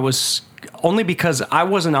intimidating. I was only because I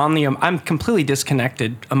wasn't on I'm completely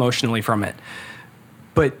disconnected emotionally from it.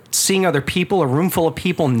 But seeing other people, a room full of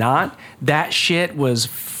people that shit was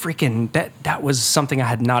freaking, that was something I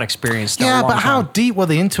had not experienced in a long but how time. deep were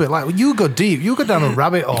they into it? Like, you go deep, you go down a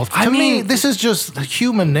rabbit hole. To me, this is just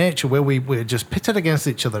human nature where we're just pitted against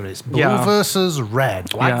each other. It's blue versus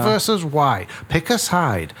red, black versus white. Pick a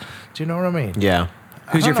side. Do you know what I mean? Yeah.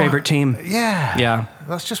 Who's your favorite team? Yeah. Yeah.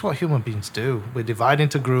 That's just what human beings do. We divide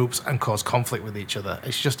into groups and cause conflict with each other.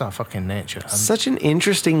 It's just our fucking nature. And such an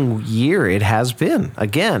interesting year it has been.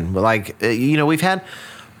 Again, like, we've had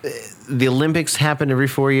the Olympics happen every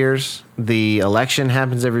 4 years. The election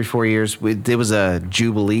happens every 4 years. There was a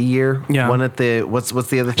Jubilee year. Yeah. One at the, what's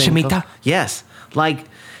the other thing? Shemitah. called? Yes. Like,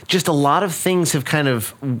 just a lot of things have kind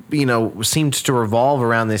of, seemed to revolve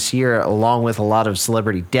around this year, along with a lot of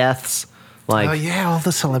celebrity deaths. Like, all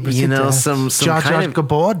the celebrities. some Jar kind of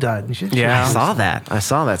Gabor died and shit. Yeah. I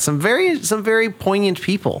saw that. Some very poignant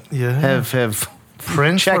people have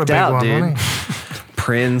Prince checked for a big out, one, dude. wasn't he?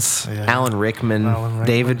 Prince, Alan Rickman,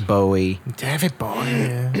 David Bowie. David Bowie.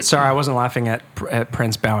 Yeah. Sorry, I wasn't laughing at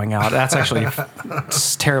Prince bowing out. That's actually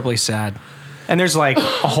it's terribly sad. And there's like a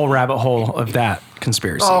whole rabbit hole of that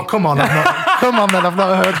conspiracy. Oh, come on. I've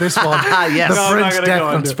not heard this one. Yes. The No, Prince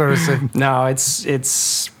death conspiracy. No,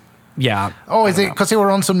 it's yeah. Oh, is it because they were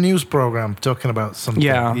on some news program talking about something?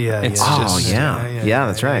 Yeah.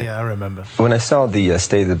 That's right. Yeah, I remember. When I saw the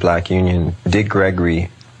State of the Black Union, Dick Gregory,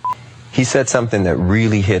 he said something that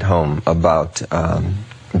really hit home about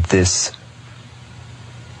this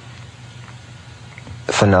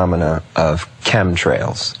phenomena of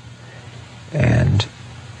chemtrails. And,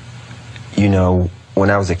 when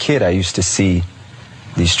I was a kid, I used to see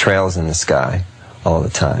these trails in the sky all the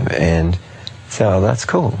time and say, oh, that's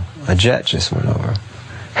cool. A jet just went over.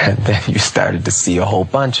 And then you started to see a whole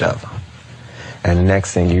bunch of them. And the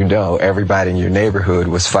next thing you know, everybody in your neighborhood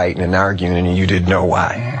was fighting and arguing and you didn't know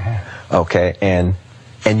why. Okay? And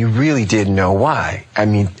you really didn't know why. I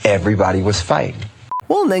mean, everybody was fighting.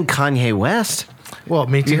 Well, and then Kanye West. Well,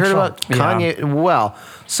 meeting You heard Trump. about Kanye? Well,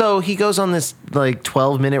 so he goes on this like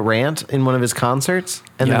 12-minute rant in one of his concerts,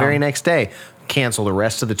 and the very next day, cancel the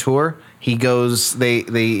rest of the tour. He goes.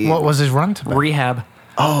 They. What was his rant about? Rehab.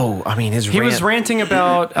 Oh, I mean, He was ranting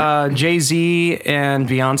about Jay-Z and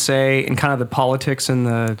Beyonce and kind of the politics in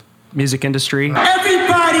the music industry.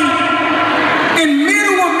 Everybody in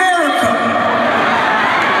middle America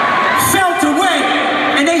felt away,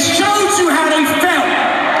 and they showed you how they felt.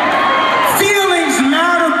 Feelings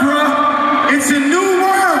matter, bruh. It's a new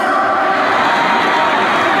world.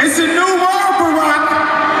 It's a new world,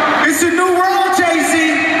 Barack. It's a new world, Jay-Z.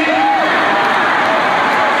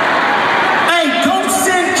 Hey, don't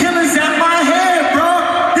send killers at my head,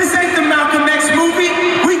 bro. This ain't the Malcolm X movie.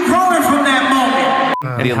 We growing from that moment.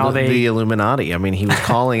 The Illuminati. I mean, he was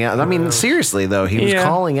calling out. I mean, seriously though, he was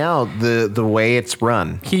calling out the way it's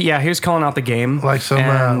run. He was calling out the game. Like some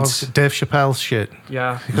Dave Chappelle shit.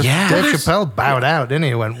 Yeah. Because Dave Chappelle bowed out, didn't he?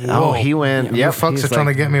 He went, whoa. Oh, he went, You fucks are trying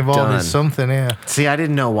to get me involved in something here. See, I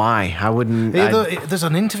didn't know why. I wouldn't. There's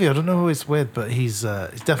an interview, I don't know who it's with, but he's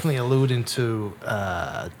definitely alluding to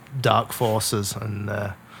dark forces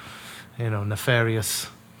and, nefarious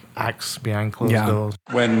acts behind closed doors.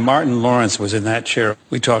 When Martin Lawrence was in that chair,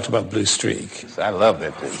 we talked about Blue Streak. I love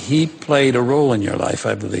that thing. He played a role in your life,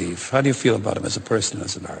 I believe. How do you feel about him as a person,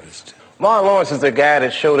 as an artist? Martin Lawrence is the guy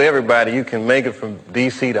that showed everybody you can make it from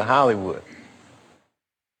D.C. to Hollywood.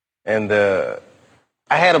 And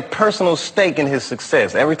I had a personal stake in his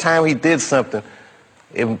success. Every time he did something,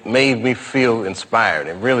 it made me feel inspired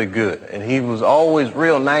and really good. And he was always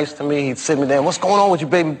real nice to me. He'd sit me down, what's going on with you,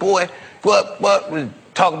 baby boy? What? We'd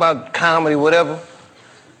talk about comedy, whatever.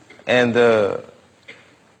 And,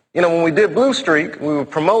 when we did Blue Streak, we were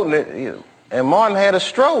promoting it, and Martin had a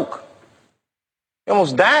stroke. He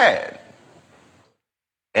almost died.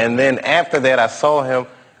 And then after that, I saw him,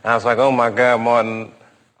 and I was like, oh, my God, Martin,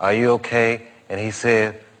 are you okay? And he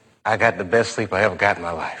said, I got the best sleep I ever got in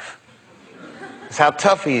my life. That's how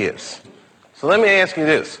tough he is. So let me ask you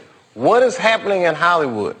this. What is happening in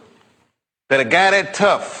Hollywood that a guy that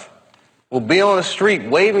tough will be on the street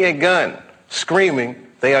waving a gun, screaming,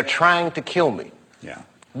 they are trying to kill me? Yeah.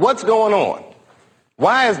 What's going on?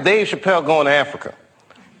 Why is Dave Chappelle going to Africa?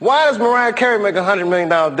 Why does Mariah Carey make a $100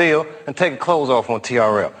 million deal and take her clothes off on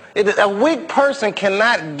TRL? A weak person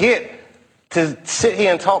cannot get to sit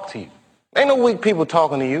here and talk to you. Ain't no weak people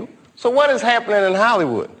talking to you. So what is happening in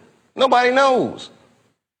Hollywood? Nobody knows.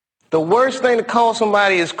 The worst thing to call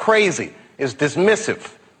somebody is crazy, is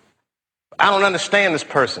dismissive. I don't understand this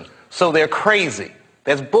person, so they're crazy.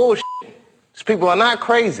 That's bullshit. These people are not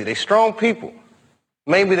crazy. They're strong people.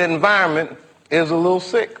 Maybe the environment is a little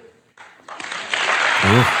sick.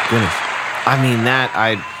 Oh, goodness.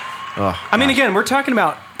 I mean, again, we're talking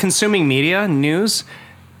about consuming media, news.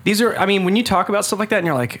 These are, when you talk about stuff like that and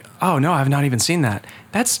you're like, oh, no, I've not even seen that.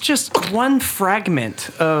 That's just one fragment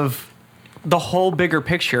of the whole bigger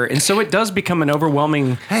picture. And so it does become an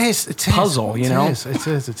overwhelming puzzle, you know? It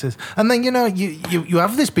is. And then, you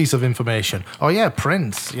have this piece of information. Oh, yeah,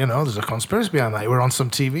 Prince, there's a conspiracy behind that. We're on some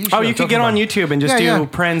TV show. Oh, you could get on YouTube and just do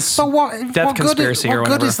Prince death conspiracy or whatever.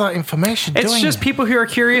 What good is that information doing? It's just people who are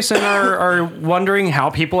curious and are wondering how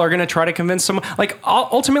people are going to try to convince someone. Like,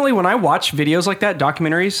 ultimately, when I watch videos like that,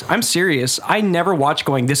 documentaries, I'm serious. I never watch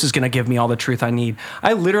going, this is going to give me all the truth I need.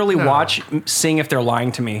 I literally watch seeing if they're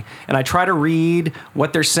lying to me. And I try to read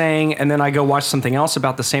what they're saying, and then I go watch something else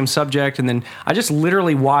about the same subject, and then I just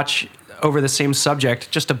literally watch over the same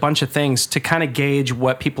subject just a bunch of things to kind of gauge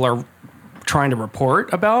what people are trying to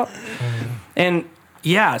report about. And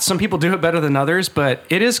yeah, some people do it better than others, but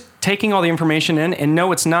it is taking all the information in, and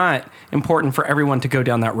no, it's not important for everyone to go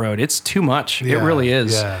down that road. It's too much. It really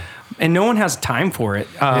is. Yeah. And no one has time for it.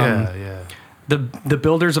 The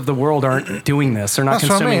builders of the world aren't doing this. They're not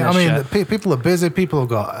consuming this shit. People are busy. People have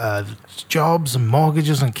got jobs and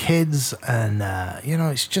mortgages and kids, and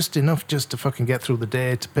it's just enough just to fucking get through the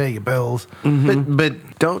day to pay your bills. Mm-hmm.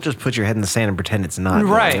 But don't just put your head in the sand and pretend it's not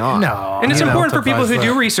going on. No, and it's important for people who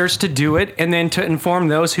do research to do it, and then to inform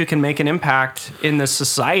those who can make an impact in the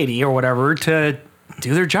society or whatever to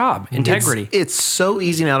do their job. Integrity. It's so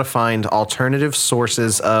easy now to find alternative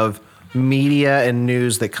sources of media and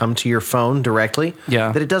news that come to your phone directly.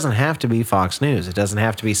 Yeah. That it doesn't have to be Fox News. It doesn't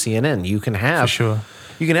have to be CNN. You can have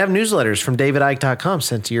You can have newsletters from davidike.com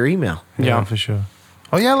sent to your email. Yeah, for sure.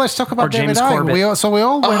 Oh yeah, let's talk about David James Icke. Corbett. We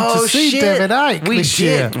all went to see David Icke. We this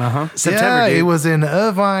did. year. September. He was in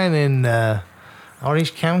Irvine in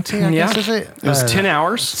Orange County. I guess is it? It was 10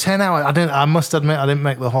 hours. 10 hours. I must admit, I didn't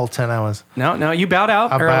make the whole 10 hours. No, you bowed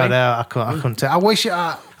out. I early. bowed out. I couldn't. I wish.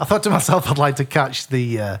 I thought to myself, I'd like to catch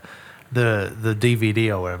the DVD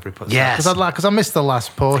or whatever he puts. Yes, because I missed the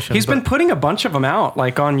last portion. He's been putting a bunch of them out,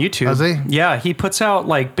 like on YouTube. Has he? Yeah, he puts out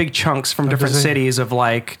like big chunks from different cities of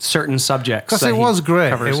like certain subjects. Because it was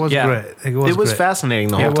great. It was great. It was fascinating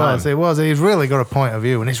the whole time. It was. He's really got a point of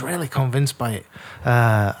view, and he's really convinced by it.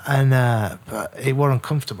 But he wasn't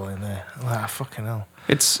comfortable in there. Like, fucking hell.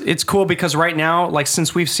 It's cool because right now, like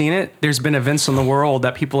since we've seen it, there's been events in the world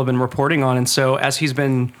that people have been reporting on, and so as he's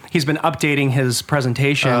been updating his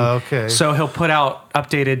presentation, so he'll put out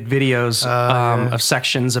updated videos of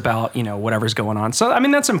sections about whatever's going on. So I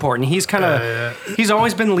mean that's important. He's kind of he's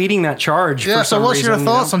always been leading that charge. Yeah. For some so what's reason, your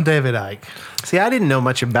thoughts on David Icke? See, I didn't know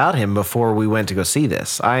much about him before we went to go see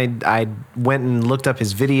this. I went and looked up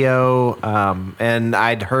his video, and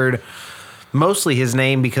I'd heard mostly his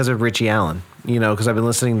name because of Richie Allen. Because I've been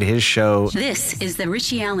listening to his show. This is the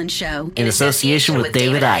Richie Allen Show in association with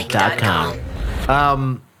DavidIke.com.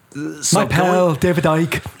 My pal, David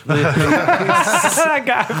Icke.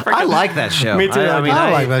 I like that show. Me too. I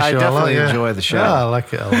like that show. I definitely enjoy the show. Yeah, I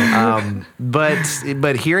like it a lot.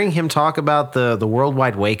 But hearing him talk about the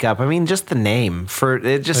worldwide wake up, I mean, just the name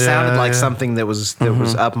it just sounded like something that was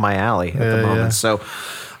up my alley at the moment. Yeah. So.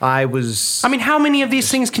 I mean, how many of these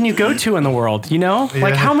things can you go to in the world,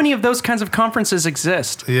 Like, how many of those kinds of conferences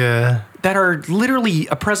exist? Yeah. That are literally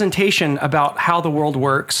a presentation about how the world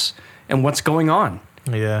works and what's going on.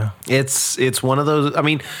 Yeah. It's one of those. I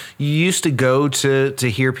mean, you used to go to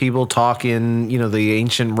hear people talk in the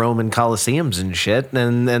ancient Roman Colosseums and shit,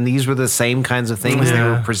 and these were the same kinds of things they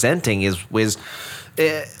were presenting.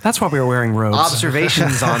 That's why we were wearing robes.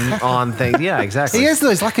 Observations on things. Yeah, exactly. He is though.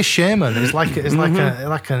 He's like a shaman. He's like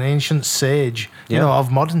like an ancient sage,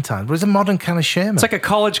 of modern times. But he's a modern kind of shaman. It's like a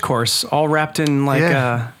college course, all wrapped in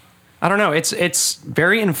I don't know. It's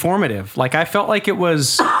very informative. Like I felt like it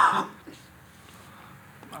was.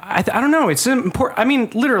 I don't know. It's important. I mean,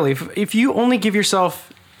 literally, if you only give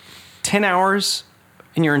yourself 10 hours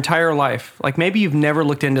in your entire life, like maybe you've never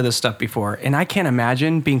looked into this stuff before, and I can't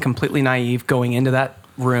imagine being completely naive going into that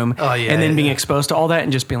room and then being exposed to all that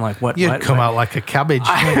and just being like, what? You'd come out like a cabbage.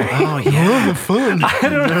 Fun. I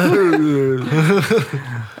don't know.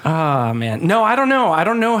 Oh, man. No, I don't know. I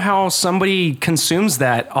don't know how somebody consumes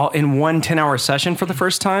that all in one 10-hour session for the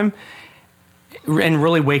first time and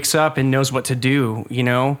really wakes up and knows what to do,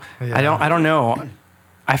 Yeah. I don't know.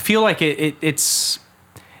 I feel like it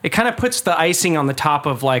kind of puts the icing on the top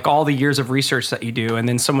of like all the years of research that you do, and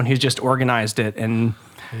then someone who's just organized it, and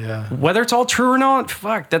whether it's all true or not,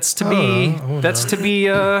 that's to be.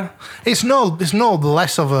 It's no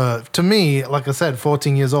less of a, to me, like I said,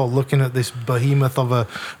 14 years old, looking at this behemoth of a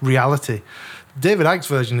reality. David Icke's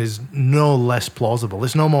version is no less plausible.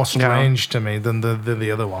 It's no more strange to me than the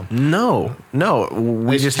other one. No.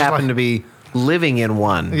 We just happen to be living in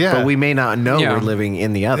one, but we may not know we're living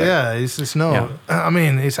in the other. Yeah, it's no. Yeah. I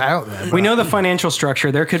mean, it's out there. We know the financial structure.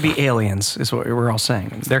 There could be aliens, is what we're all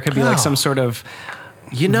saying. There could be like some sort of.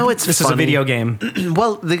 It's this funny. is a video game.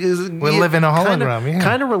 Well, we live in a hologram.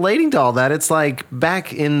 Kind of relating to all that, it's like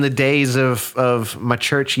back in the days of my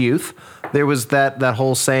church youth, there was that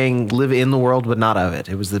whole saying, "Live in the world, but not of it."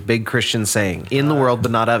 It was the big Christian saying, "In the world,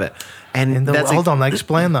 but not of it." And hold on,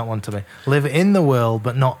 explain that one to me. Live in the world,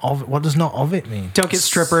 but not of it. What does not of it mean? Don't get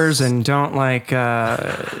strippers and don't be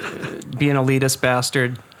an elitist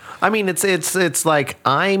bastard. I mean, it's like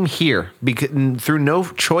I'm here because through no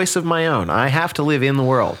choice of my own. I have to live in the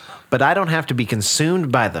world, but I don't have to be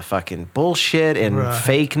consumed by the fucking bullshit and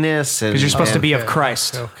fakeness. Because you're supposed to be of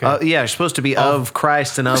Christ. Okay. You're supposed to be of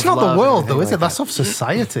Christ and of love. It's not the world, though, is it? That's of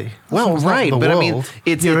society. Well, right, but I mean,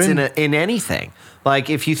 it's in anything.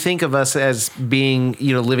 Like if you think of us as being,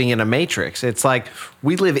 living in a matrix, it's like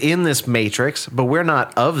we live in this matrix, but we're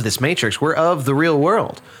not of this matrix. We're of the real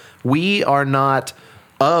world. We are not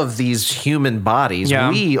of these human bodies.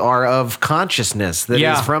 Yeah. We are of consciousness that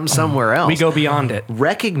is from somewhere else. We go beyond it.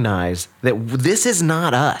 Recognize that this is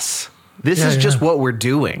not us. This is just what we're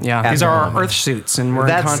doing. Yeah, these are our earth suits, and we're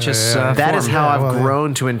in conscious form. That is how I've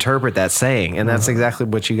grown to interpret that saying, and that's exactly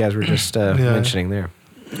what you guys were just mentioning there.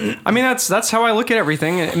 I mean, that's how I look at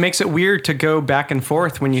everything. It makes it weird to go back and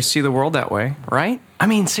forth when you see the world that way, right? I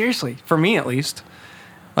mean, seriously, for me at least.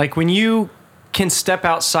 Like when you can step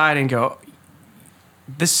outside and go,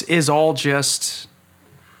 this is all just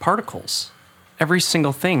particles. Every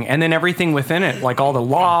single thing. And then everything within it, like all the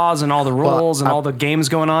laws and all the rules and all the games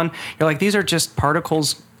going on. You're like, these are just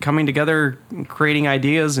particles coming together, creating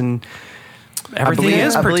ideas, and everything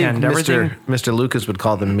is pretend. Mr. Lucas would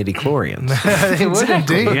call them midi-chlorians. He would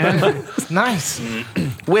indeed. Yeah. Nice.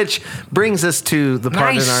 Which brings us to the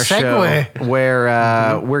part in our show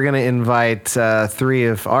where we're going to invite three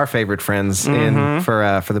of our favorite friends in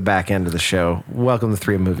for the back end of the show. Welcome to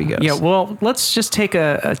Three Movie Goes. Yeah, well, let's just take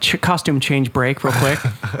a costume change break real quick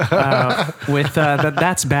with the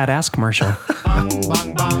That's Badass commercial.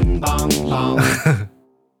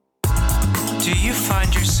 Do you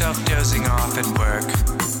find yourself dozing off at work?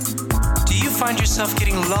 Do you find yourself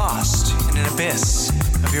getting lost in an abyss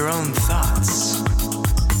of your own thoughts?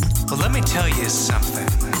 Well, let me tell you something.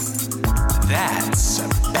 That's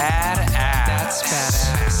badass. That's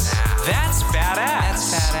badass. That's badass.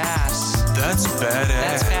 That's badass. That's badass.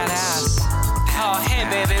 That's badass. Oh, hey,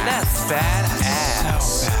 baby, that's badass.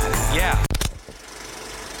 So badass. Yeah.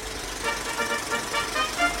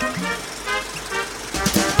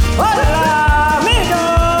 Hola,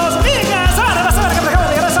 amigos, amigas. Ahora vas a ver que me acabo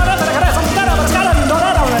de regresar a Oscar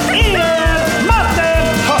Dorado y Martín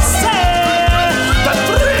José de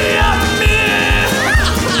Three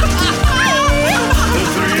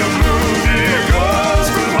Movie Goes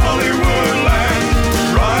from Hollywoodland.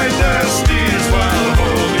 Ride their steeds while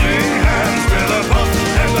holding hands with a puff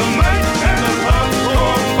and the mic and the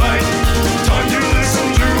popcorn fight. Time to listen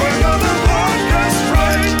to another podcast,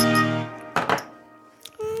 right?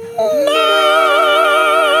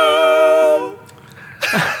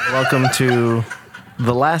 Welcome to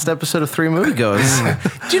the last episode of Three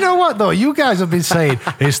Moviegoers. Do you know what, though? You guys have been saying,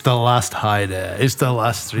 it's the last High Dare. It's the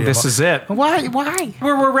last three. This is it. Why?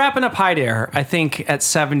 We're wrapping up High Dare, I think, at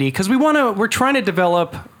 70 because we're trying to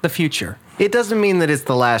develop the future. It doesn't mean that it's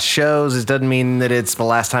the last shows. It doesn't mean that it's the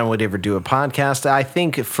last time we'd ever do a podcast. I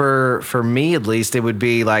think for me, at least, it would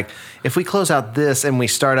be like if we close out this and we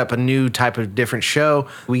start up a new type of different show,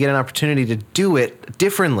 we get an opportunity to do it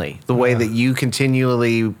differently. The way that you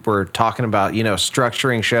continually were talking about,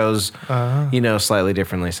 structuring shows, slightly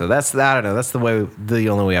differently. So that's, I don't know, that's the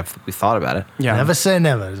only way we thought about it. Yeah. Never say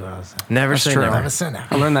never. Is what I was saying. Never say never. Never say never.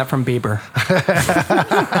 I learned that from Bieber.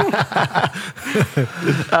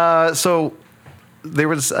 So there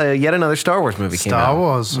was yet another Star Wars movie came out. Star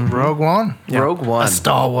Wars, Rogue One. Rogue One. A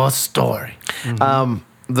Star Wars story.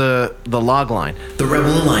 The log line. The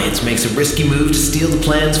Rebel Alliance makes a risky move to steal the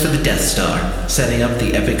plans for the Death Star, setting up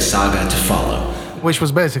the epic saga to follow. Which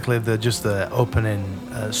was basically just the opening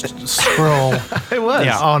scroll. It was.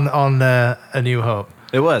 Yeah. On A New Hope.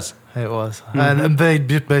 It was. It was. And they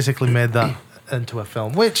basically made that into a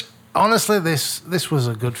film, which... Honestly, this was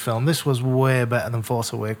a good film. This was way better than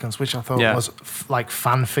Force Awakens, which I thought was like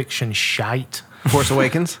fan fiction shite. Force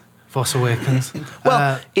Awakens? Force Awakens.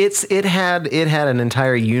 Well, it had an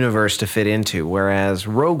entire universe to fit into, whereas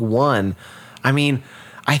Rogue One, I mean,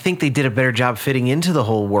 I think they did a better job fitting into the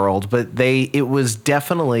whole world, but it was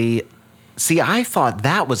definitely... See, I thought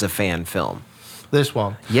that was a fan film. This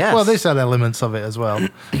one. Yes. Well, this had elements of it as well.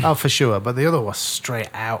 Oh, for sure. But the other was straight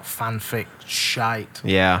out fanfic shite.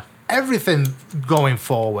 Yeah. Everything going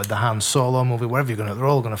forward, the Han Solo movie, wherever they're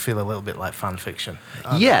all going to feel a little bit like fan fiction.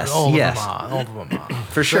 Yes, all yes. All of them are.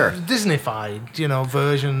 For sure. Disney-fied,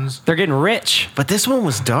 versions. They're getting rich. But this one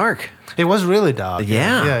was dark. It was really dark.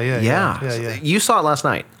 Yeah. You saw it last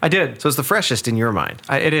night. I did. So it's the freshest in your mind.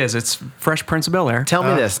 It is. It's Fresh Prince of Bel-Air. Tell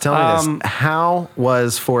me this. How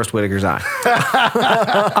was Forrest Whitaker's eye?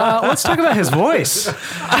 Let's talk about his voice.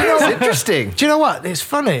 It's interesting. Do you know what? It's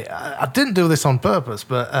funny. I didn't do this on purpose,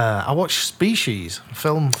 but I watched Species,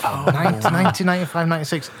 film from 1995,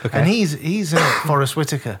 96. Okay. And he's in it, Forrest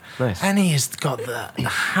Whitaker. Nice. And he's got the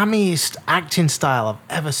hammiest acting style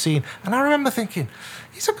I've ever seen. And I remember thinking,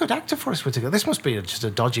 he's a good actor, Forrest Whitaker. This must be just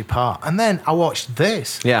a dodgy part. And then I watched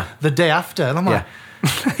this the day after, and I'm like,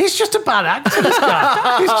 he's just a bad actor, this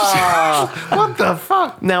guy. He's just, what the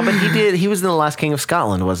fuck? No, but he was in The Last King of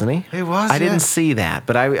Scotland, wasn't he? He was, I didn't see that,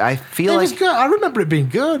 but I feel like... It was good. I remember it being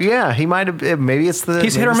good. Yeah, he might have... Maybe it's the...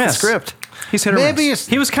 He's hit or miss. The script. He's hit or miss.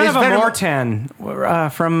 He was kind of a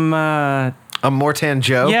Mortan from... A Mortan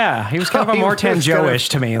Joe? Yeah, he was kind of a Mortan Joe-ish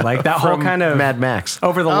to me. Like that whole kind of... Mad Max.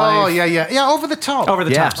 Over the life. Oh, yeah, over the top. Over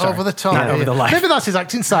the top, sorry. Over the top. Not over the life. Maybe that's his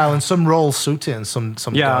acting style and some role suited and some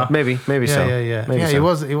Yeah, maybe so. Yeah. Maybe He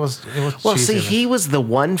was well, cheesy. see, he was the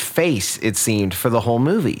one face, it seemed, for the whole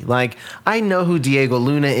movie. Like, I know who Diego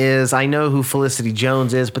Luna is, I know who Felicity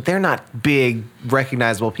Jones is, but they're not big,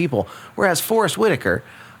 recognizable people. Whereas Forrest Whitaker,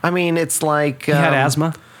 I mean, it's like... He had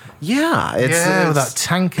asthma. Yeah, it's that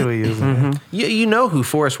tank he was using. You know who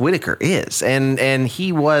Forrest Whitaker is, and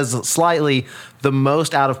he was slightly the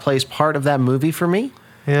most out of place part of that movie for me.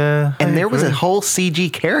 Yeah, and there was a whole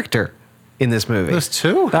CG character in this movie. There's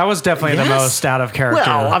two. That was definitely the most out of character.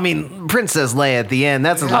 Well, I mean, Princess Leia at the end.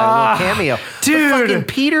 That's a little cameo, dude. The fucking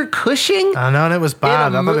Peter Cushing. I know, and it was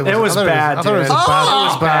bad. It was bad. I thought it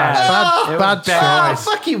was bad. Bad choice.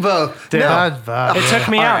 Fuck you both. Dude. Bad. It took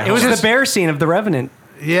me out. It was the bear scene of The Revenant.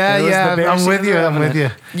 Yeah, I'm with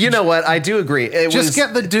you. You know what? I do agree.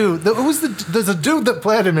 Get the dude. There's a dude that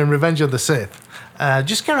played him in Revenge of the Sith.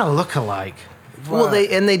 Just get a look-alike. Well,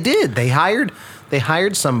 they did. They hired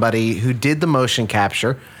somebody who did the motion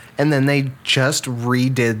capture, and then they just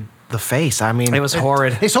redid the face. I mean, it was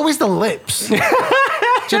horrid. It's always the lips.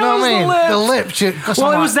 Do you know what I mean? The lips.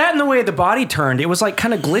 Well, it was that in the way the body turned. It was like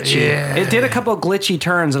kind of glitchy. Yeah. It did a couple of glitchy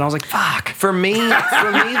turns, and I was like, "Fuck!" For me,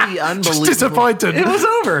 the unbelievable. Just disappointed. It was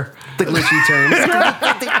over. The glitchy turns.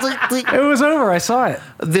 It was over. I saw it.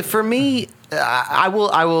 For me,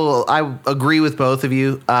 I agree with both of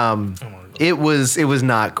you. It was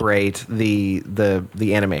not great.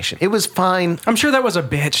 The animation. It was fine. I'm sure that was a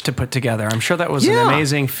bitch to put together. I'm sure that was an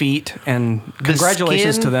amazing feat, and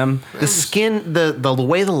congratulations to them. The skin, the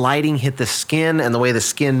way the lighting hit the skin, and the way the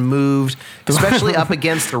skin moved, especially up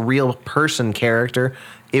against a real person character.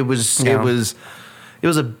 It was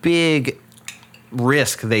a big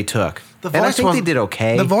risk they took. And I think they did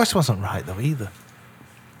okay. The voice wasn't right though either.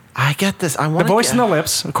 I get this. I The want voice and the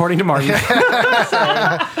lips, according to Martin.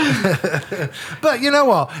 But you know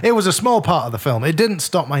what? It was a small part of the film. It didn't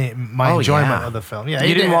stop my enjoyment yeah. of the film. Yeah,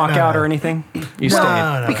 You it didn't did- walk no, out no. or anything? You No,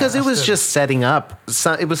 stayed. no, because it was just setting up.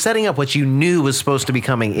 It was setting up what you knew was supposed to be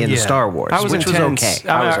coming in Yeah. Star Wars, I was which intense. was okay.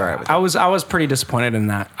 I was all right with it. I was pretty disappointed in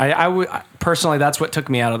that. Personally, that's what took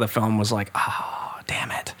me out of the film. Was like, oh,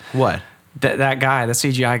 damn it. What? That guy, the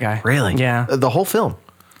CGI guy. Really? Yeah. The whole film.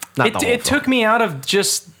 Not the whole It film. took me out of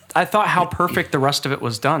just. I thought how perfect the rest of it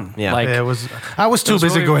was done. Yeah. Like, Yeah, I was too was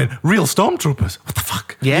busy really- going, real stormtroopers. What the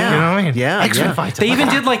fuck? Yeah. You know what I mean? Yeah, X-Wing yeah. fighter. They even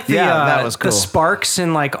did like the that was cool. the sparks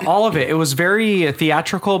and like all of it. It was very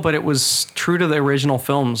theatrical, but it was true to the original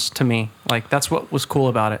films to me. Like that's what was cool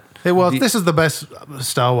about it. It was. This is the best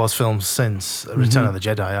Star Wars film since Return of the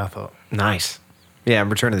Jedi, I thought. Nice. Yeah,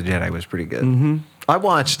 Return of the Jedi was pretty good. Mm-hmm. I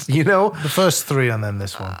watched, the first three and then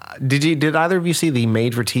this one. Did either of you see the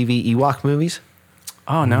made-for-TV Ewok movies?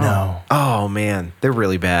 Oh no. Oh man, they're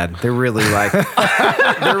really bad. They're really like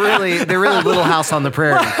they're really Little House on the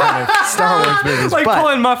Prairie kind of Star Wars movies. Like but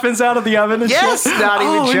pulling muffins out of the oven and yes, shit. not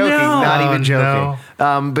even Oh, joking. no. Not even Oh,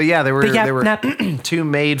 joking. But yeah, there were Nap. two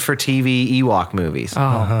made-for-TV Ewok movies.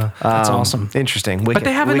 Oh, that's awesome. Interesting. But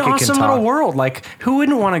they have an awesome little world. Like, who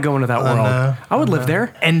wouldn't want to go into that world? I would live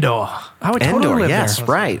there. Endor. I would totally live yes, there.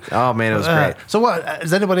 right. Oh man, it was great. So what?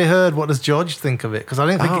 Has anybody heard? What does George think of it? Because I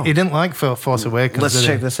didn't think he didn't like Force Awakens. Let's did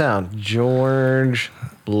check he? this out. George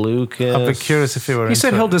Lucas. I'd be curious if he were. He said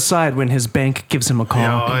into he'll it. decide when his bank gives him a call.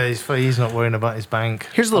 Yeah, he's not worrying about his bank.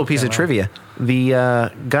 Here's a little piece of Okay, trivia.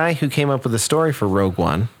 The guy who came up with the story for Rogue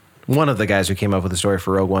One, one of the guys who came up with the story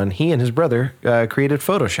for Rogue One, he and his brother created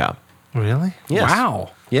Photoshop. Really? Yes.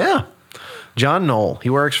 Wow. Yeah. John Knoll. He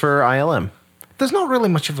works for ILM. There's not really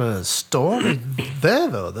much of a story there,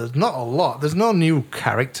 though. There's not a lot. There's no new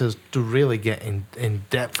characters to really get in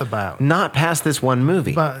depth about. Not past this one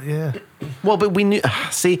movie. But yeah, Well, but we knew.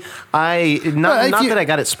 See, But not if you- that I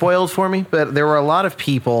got it spoiled for me, but there were a lot of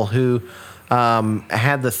people who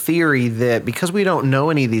had the theory that because we don't know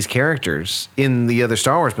any of these characters in the other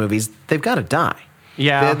Star Wars movies, they've got to die.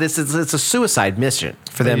 Yeah. It's a suicide mission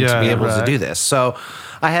for them to Yeah, be able to right. do this. So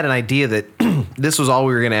I had an idea that this was all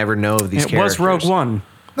we were going to ever know of these It characters. was Rogue One.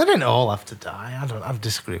 they didn't all have to die. I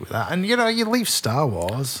disagree with that. And you leave Star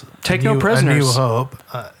Wars, Take a no New prisoners. Hope,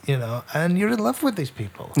 and you're in love with these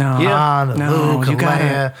people. No. Han and No, Luke you and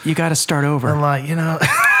gotta Leia, start over. and like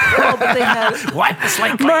Well, but they had wipe the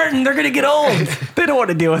slate. Martin, they're gonna get old. They don't want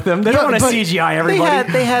to deal with them. They don't want to but CGI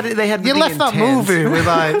everybody. They had. You the left that intent. movie with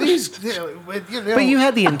like these. But you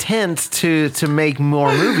had the intent to make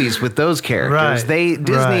more movies with those characters. Right,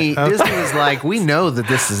 Disney right. Disney is like, we know that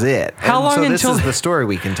this is it. How And long so this until- is the story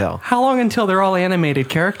we can tell. How long until they're all animated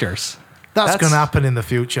characters? That's going to happen in the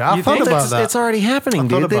future. I You thought think? about that. It's already happening, I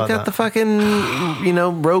thought dude. They've about got that. the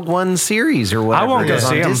fucking Rogue One series or whatever I won't it go is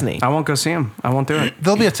on see them. Disney. I won't go see them. I won't do it.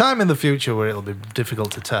 There'll be a time in the future where it'll be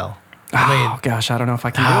difficult to tell. Oh gosh, I don't know if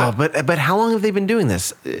I can do it. But how long have they been doing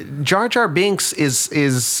this? Jar Jar Binks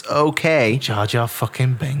is okay. Jar Jar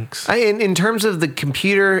fucking Binks. In terms of the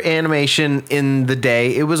computer animation in the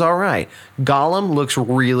day, it was all right. Gollum looks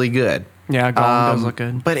really good. Yeah, Gollum does look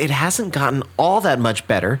good. But it hasn't gotten all that much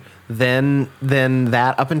better than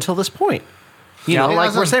that up until this point. You Yeah, know, it like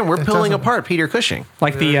we're doesn't- saying, we're it pulling doesn't- apart Peter Cushing.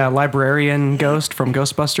 Like the librarian ghost from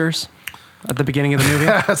Ghostbusters at the beginning of the movie.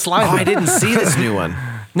 Oh, I didn't see this new one.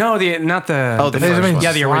 No, not the. Oh, the the first one.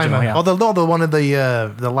 Yeah, the original. Yeah. Oh, the one in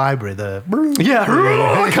the library. The Yeah.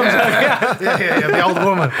 Comes out, yeah. yeah, the old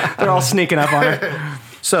woman. They're all sneaking up on her.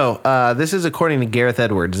 So, this is according to Gareth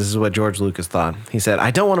Edwards. This is what George Lucas thought. He said, I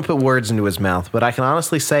don't want to put words into his mouth, but I can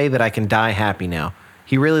honestly say that I can die happy now.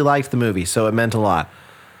 He really liked the movie, so it meant a lot.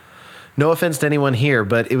 No offense to anyone here,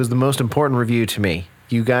 but it was the most important review to me.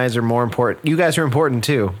 You guys are more important. You guys are important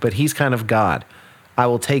too, but he's kind of God. I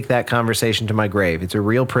will take that conversation to my grave. It's a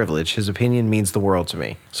real privilege. His opinion means the world to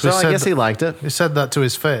me. So he I said guess he that- liked it. He said that to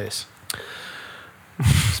his face.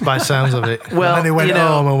 By sounds of it. Well, and then he went you know,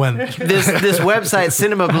 home and went. This website,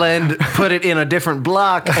 Cinema Blend, put it in a different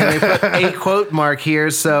block, and they put a quote mark here.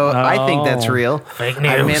 So I think that's real. Fake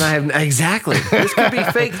I news. mean, I have exactly. This could be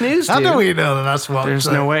fake news, dude. How do we know that that's what? There's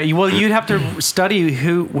no way. Well, you'd have to study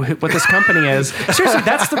what this company is. Seriously,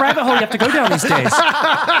 that's the rabbit hole you have to go down these days.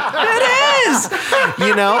 It is.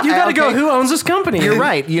 You know, You got to go. okay. Who owns this company? You're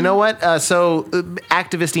right. You know what?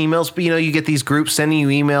 Activist emails, but you get these groups sending you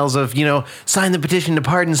emails of, sign the petition to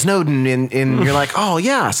pardon Snowden. And you're like, oh,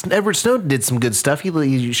 yeah, Edward Snowden did some good stuff.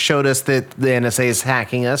 He showed us that the NSA is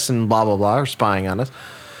hacking us and blah, blah, blah, or spying on us.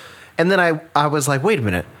 And then I was like, wait a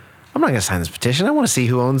minute. I'm not going to sign this petition. I want to see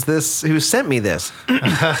who owns this, who sent me this.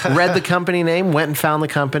 Read the company name, went and found the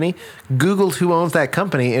company, Googled who owns that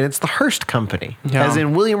company, and it's the Hearst Company, as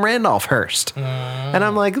in William Randolph Hearst. And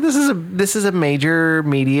I'm like, this is a major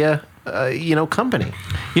media, company.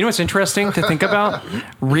 You know what's interesting to think about?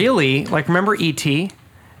 Really, like, remember E.T.?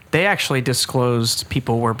 They actually disclosed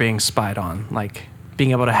people were being spied on, like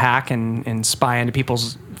being able to hack and spy into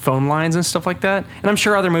people's phone lines and stuff like that. And I'm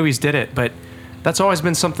sure other movies did it, but that's always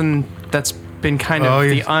been something that's been kind of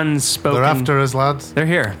the unspoken. They're after us, lads. They're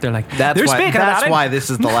here. They're like, That's why this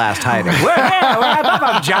is the last hiding.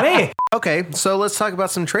 Johnny. Okay, so let's talk about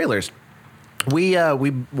some trailers. We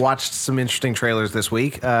watched some interesting trailers this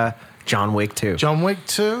week. John Wick 2. John Wick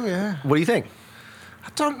 2, yeah. What do you think? I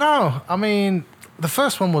don't know. I mean, the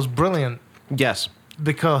first one was brilliant. Yes.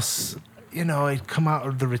 Because, he'd come out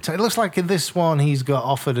of the return. It looks like in this one he's got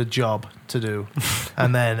offered a job to do,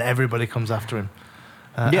 and then everybody comes after him.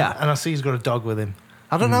 And I see he's got a dog with him.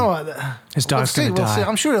 I don't know. His dog's going to die.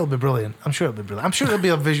 I'm sure it'll be brilliant. I'm sure it'll be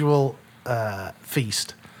a visual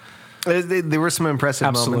feast. There were some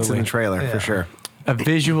impressive moments in the trailer, for sure. A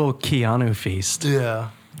visual Keanu feast. Yeah.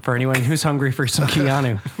 For anyone who's hungry for some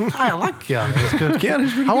Keanu. I like Keanu. It's good.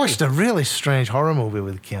 Keanu's pretty I watched a really strange horror movie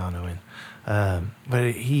with Keanu in.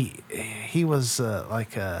 But he was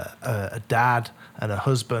like a dad and a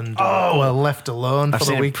husband, left alone for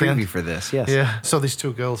the weekend. I've seen a preview for this. Yes. Yeah. So these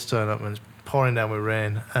two girls turn up and it's pouring down with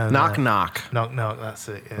rain. And, Knock Knock. Knock Knock. That's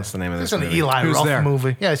it. Yeah. What's the name of this It's movie? an Eli Who's Roth there?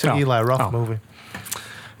 movie. Yeah, it's an Eli Roth movie.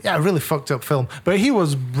 Yeah, a really fucked up film. But he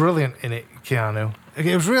was brilliant in it, Keanu.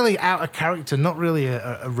 It was really out of character, not really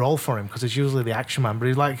a role for him, because it's usually the action man, but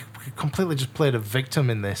he completely just played a victim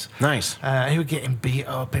in this. Nice. He was getting beat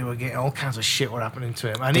up, he was getting all kinds of shit were happening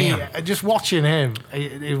to him. And just watching him,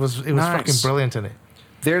 it was fucking brilliant in it.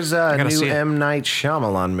 There's a new M. Night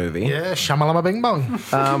Shyamalan movie. Yeah, Shamalama Bing Bong.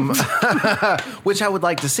 Which I would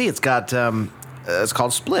like to see. It's got, it's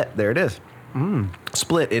called Split. There it is.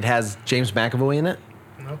 Split. It has James McAvoy in it.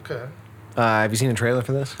 Okay. Have you seen a trailer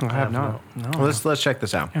for this? I have not. No. Well, let's check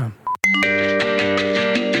this out. Yeah.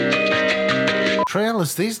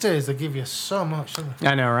 Trailers these days, they give you so much.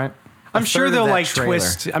 I know, right? I'm sure they'll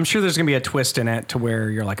twist. I'm sure there's going to be a twist in it to where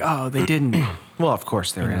you're like, oh, they didn't. Well, of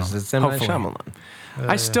course there is. It's M. Night Shyamalan.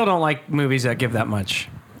 I still don't like movies that give that much.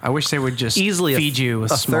 I wish they would just easily feed you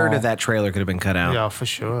with a third of that trailer could have been cut out. Yeah, for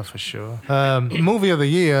sure. Movie of the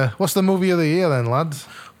year. What's the movie of the year then, lads?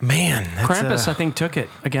 Man, Krampus, I think, took it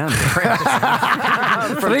again.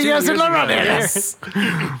 3 years in a row. Yes.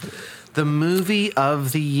 The movie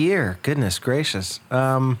of the year. Goodness gracious.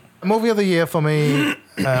 Movie of the year for me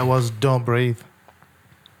was Don't Breathe.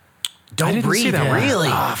 Don't Breathe, really?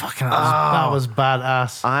 Oh, fucking that was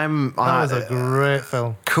badass. That was a great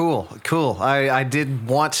film. Cool. I did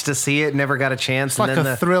want to see it, never got a chance. It's like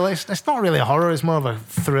a thriller. It's not really a horror. It's more of a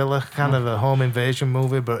thriller, kind of a home invasion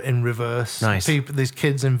movie, but in reverse. Nice. These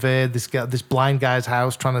kids invade this blind guy's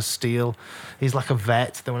house trying to steal. He's like a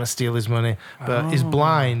vet. They want to steal his money, but he's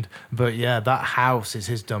blind. But yeah, that house is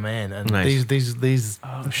his domain, and nice. these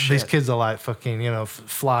kids are like fucking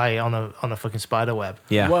fly on a fucking spider web.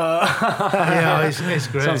 Yeah. Yeah, it's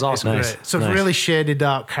great. Sounds awesome. It's great. Some really shady,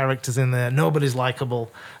 dark characters in there. Nobody's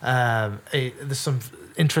likable. There's some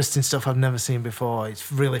interesting stuff I've never seen before.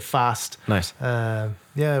 It's really fast. Nice. Yeah,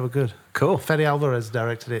 we're good. Cool. Fede Alvarez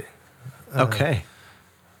directed it. Okay.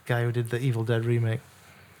 Guy who did the Evil Dead remake.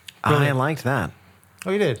 Brilliant. I liked that.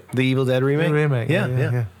 Oh, you did? The Evil Dead remake? The remake.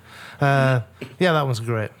 Yeah. Yeah, that was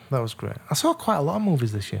great. I saw quite a lot of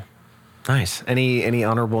movies this year. Nice. Any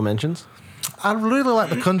honorable mentions? I really like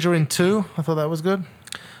The Conjuring 2. I thought that was good.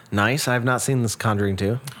 Nice. I've not seen this Conjuring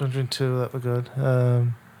 2. Conjuring 2, that was good.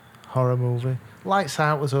 Horror movie. Lights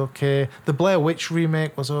Out was okay. The Blair Witch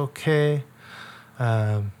remake was okay.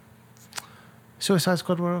 Suicide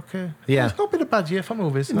Squad were okay. Yeah. It's not been a bad year for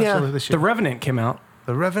movies. Actually, this year. The Revenant came out.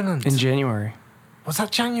 The Revenant? In January. Was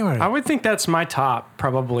that January? I would think that's my top,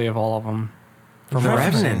 probably, of all of them. From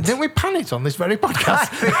Revenant. Didn't we panic on this very podcast?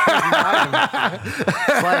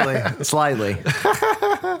 Slightly.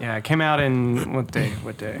 Yeah, it came out in, what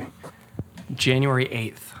day? January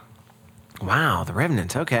 8th. Wow, The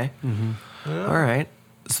Revenant. Okay. Mm-hmm. Yeah. All right.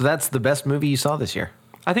 So that's the best movie you saw this year?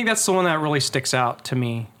 I think that's the one that really sticks out to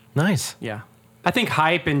me. Nice. Yeah. I think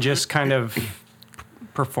hype and just kind of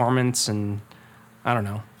performance and, I don't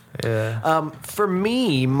know. Yeah. For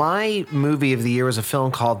me, my movie of the year was a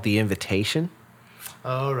film called The Invitation.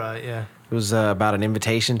 Oh, right, yeah. It was about an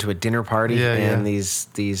invitation to a dinner party, and these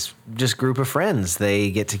just group of friends, they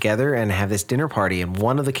get together and have this dinner party, and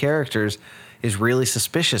one of the characters is really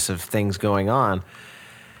suspicious of things going on.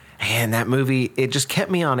 And that movie, it just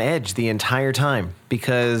kept me on edge the entire time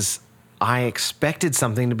because I expected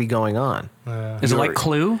something to be going on. Is it like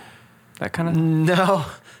Clue? That kind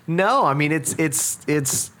of? No. I mean, it's.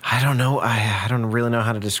 I don't know. I don't really know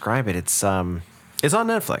how to describe it. It's on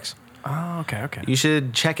Netflix. Oh, okay. You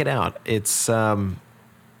should check it out. It's and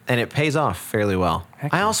it pays off fairly well.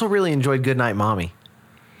 I also really enjoyed Goodnight Mommy.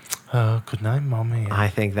 Good Night, Mommy. I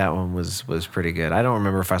think that one was pretty good. I don't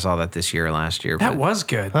remember if I saw that this year or last year. That but was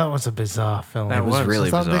good. That was a bizarre film. It was really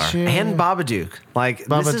that bizarre. this year? And Babadook. Like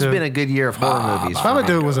this has Babadook. been a good year of horror movies. for me.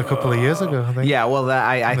 Babadook was a couple of years ago, I think. Yeah, well,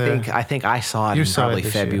 I think I saw it You in saw it probably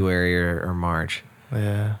this year. February or March,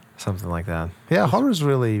 Yeah. something like that. Yeah, horror's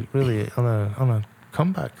really on a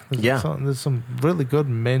comeback. There's some really good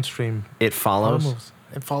mainstream It Follows. horror movies.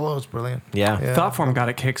 It Follows, brilliant. Yeah. Thoughtform got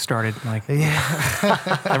it kickstarted. Like,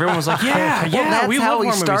 Yeah. everyone was like, "Yeah, Well, that's we how love we horror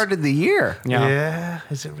movies." started the year. Yeah.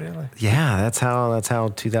 Is it really? Yeah, that's how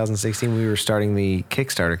 2016 we were starting the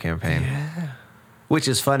Kickstarter campaign. Yeah. Which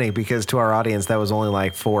is funny because to our audience that was only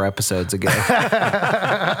like 4 episodes ago.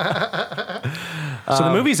 So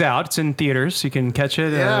the movie's out. It's in theaters. You can catch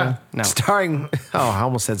it. No. Starring I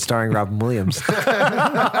almost said starring Robin Williams.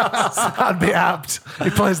 I'd be apt. He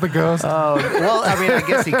plays the ghost. Well, I mean, I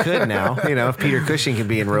guess he could now. You know, if Peter Cushing can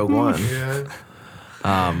be in Rogue One. Yeah.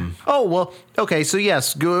 Oh, well, okay. So,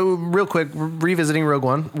 yes, go real quick, revisiting Rogue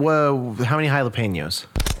One. Whoa, how many jalapenos?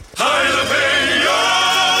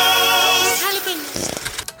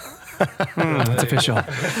 It's official.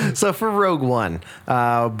 So, for Rogue One,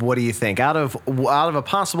 what do you think? Out of a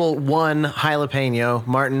possible 1 jalapeno,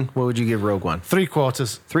 Martin, what would you give Rogue One?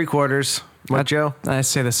 3/4. 3/4. What, Joe? I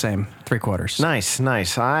say the same. 3/4.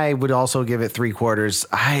 Nice. I would also give it 3/4.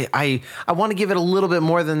 I want to give it a little bit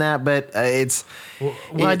more than that, but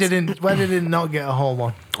Why did it not get a whole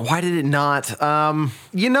one? Why did it not?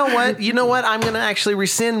 You know what? I'm gonna actually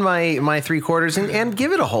rescind my 3/4 and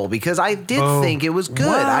give it a whole because I did think it was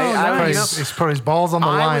good. He's put his balls on the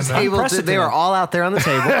line. I was able to. They were all out there on the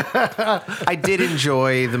table. I did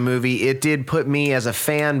enjoy the movie. It did put me as a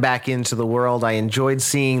fan back into the world. I enjoyed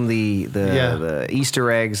seeing the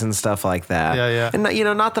Easter eggs and stuff like that. Yeah. And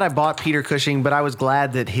not that I bought Peter Cushing, but I was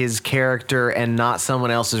glad that his character and not someone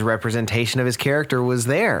else's representation of his character was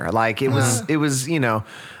there. Like it was.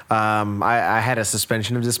 I had a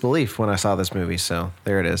suspension of disbelief when I saw this movie. So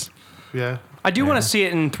there it is. Yeah. I do want to see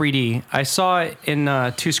it in 3D. I saw it in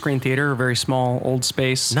a 2-screen theater, a very small old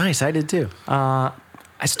space. Nice, I did too. I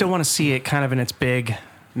still want to see it kind of in its big,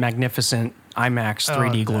 magnificent IMAX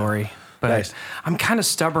 3D glory. But Nice. I'm kind of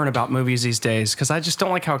stubborn about movies these days because I just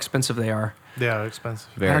don't like how expensive they are. They are expensive.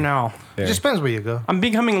 I don't know. It just depends where you go. I'm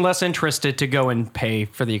becoming less interested to go and pay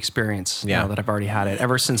for the experience now that I've already had it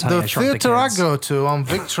ever since Honey, The I Shrunk the theatre I Kids. go to on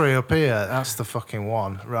Victory up here, that's the fucking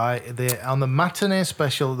one, right? On the matinee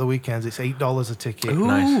special at the weekends, it's $8 a ticket. Ooh.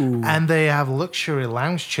 Nice. And they have luxury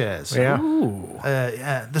lounge chairs. Yeah. Ooh.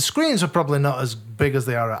 The screens are probably not as big as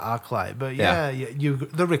they are at ArcLight, but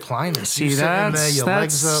the recliners. See, you sit in there, that's your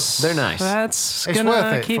legs up. They're nice. That's It's worth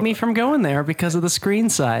gonna it. keep me from going there because of the screen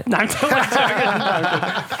side. No, I'm totally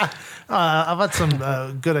I've had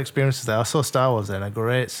some good experiences there. I saw Star Wars in a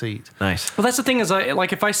great seat. Nice. Well, that's the thing is,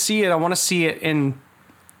 if I see it, I want to see it in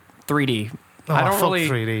 3D. Oh, I don't fuck really.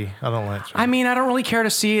 3D. I don't like 3D. I mean, I don't really care to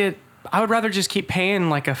see it. I would rather just keep paying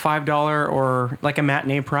like a $5 or like a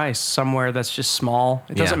matinee price somewhere that's just small.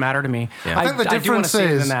 It doesn't matter to me. Yeah. I think the do wanna difference see it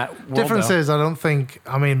is, in that world, though. I don't think,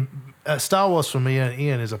 Star Wars for me and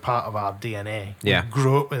Ian is a part of our DNA. Yeah. We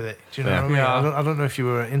grew up with it. Do you know what I mean? Yeah. I don't know if you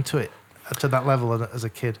were into it to that level as a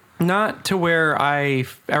kid. Not to where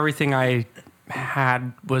everything I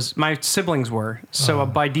had was my siblings were. So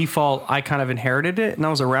by default, I kind of inherited it and I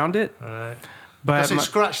was around it. All right. But Because it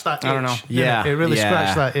scratched that itch. I don't know. Yeah. It really Yeah.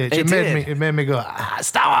 scratched that itch. It did. It made me go,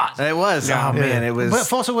 Star Wars. It was. Oh man, it was. But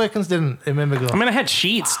Force Awakens didn't. It made me go, I mean, I had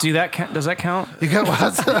sheets. Does that count? you get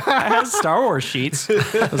what? I had Star Wars sheets.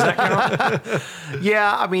 Does that count?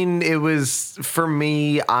 Yeah, I mean, it was for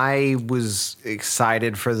me. I was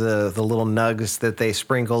excited for the little nugs that they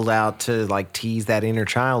sprinkled out to like tease that inner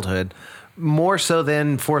childhood, more so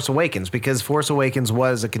than Force Awakens, because Force Awakens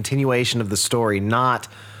was a continuation of the story. Not,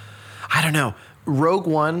 I don't know. Rogue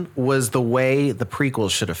One was the way the prequels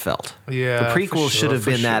should have felt. Yeah, the prequels for should sure, have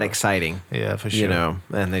been for that sure. exciting. Yeah, for You sure. know,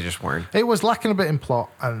 and they just weren't. It was lacking a bit in plot,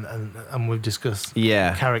 and we've discussed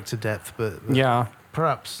character depth, but Yeah.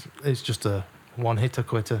 perhaps it's just a one-hitter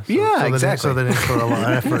quitter. So, Yeah, so exactly. They didn't put a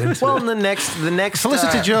lot of effort into Well, it. and the next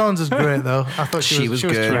Felicity Jones is great, though. I thought she was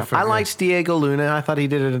good. terrific. I liked Diego Luna. I thought he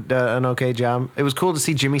did an okay job. It was cool to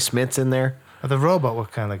see Jimmy Smits in there. The robot were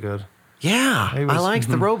kind of good. Yeah, He was- I liked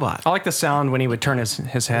the robot. I like the sound when he would turn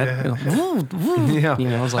his head. Yeah. You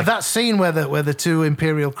know, it was like, That scene where the two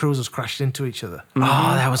Imperial cruisers crashed into each other. Oh,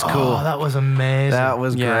 that was cool. Oh, that was amazing. That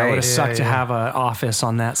was yeah, it would great. have sucked to have an office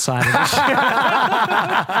on that side of the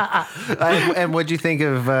ship. And what'd you think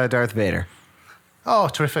of Darth Vader? Oh,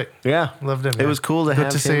 terrific. Yeah, Loved him. It was cool to Good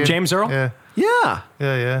have to see him. him. James Earl? Yeah. Yeah,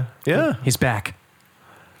 Yeah. yeah. He's back.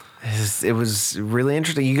 It was really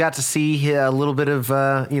interesting. You got to see a little bit of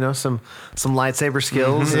some lightsaber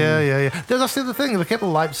skills. Yeah. There's actually the thing. They kept the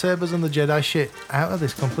lightsabers and the Jedi shit out of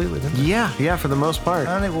this completely, didn't they? Yeah, for the most part.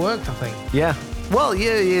 And it worked, I think. Yeah. Well,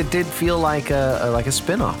 yeah, it did feel like a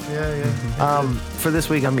spin-off. Yeah. For this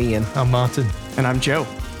week, I'm Ian. I'm Martin. And I'm Joe.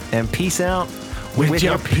 And peace out. With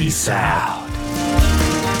your peace out.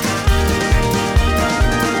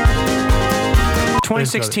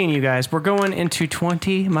 2016, you guys. We're going into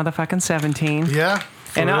 2017. Yeah.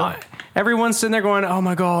 And everyone's sitting there going, oh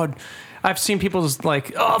my God. I've seen people just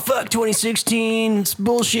like, oh, fuck 2016. It's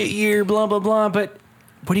bullshit year, blah, blah, blah. But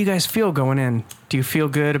what do you guys feel going in? Do you feel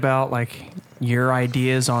good about like your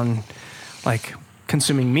ideas on like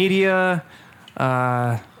consuming media?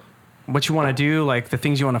 What you want to do? Like the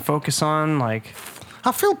things you want to focus on? Like,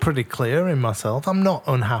 I feel pretty clear in myself. I'm not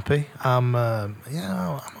unhappy. I'm all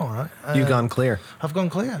right. You've gone clear. I've gone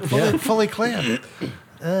clear. Fully clear.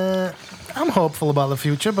 I'm hopeful about the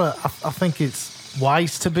future, but I think it's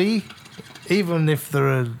wise to be, even if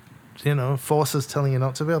there are, forces telling you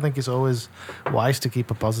not to be. I think it's always wise to keep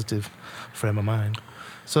a positive frame of mind.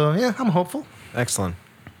 So yeah, I'm hopeful. Excellent.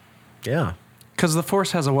 Yeah. because the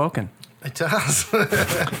Force has awoken. It does.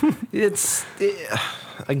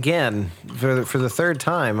 Again, for the third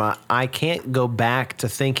time, I can't go back to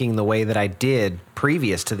thinking the way that I did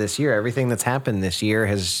previous to this year. Everything that's happened this year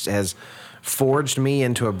has forged me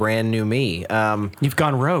into a brand new me. You've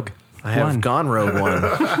gone rogue. I have gone rogue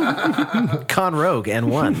one. Gone rogue and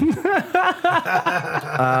won.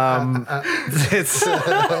 It's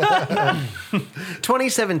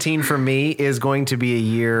 2017 for me is going to be a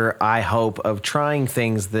year, I hope, of trying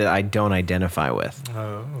things that I don't identify with.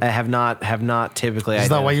 Oh. I have not typically. Is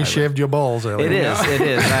that why you identified shaved your balls earlier? It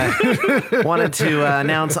is. I wanted to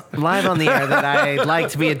announce live on the air that I'd like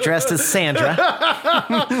to be addressed as Sandra.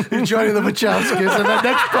 You're joining the Wachowskis in the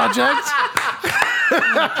next project.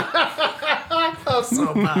 Oh,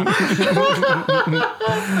 so bad.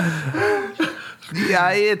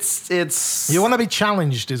 Yeah, it's. You want to be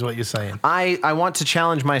challenged, is what you're saying. I want to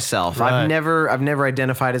challenge myself. Right. I've never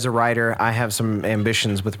identified as a writer. I have some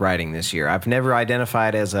ambitions with writing this year. I've never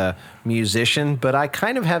identified as a musician, but I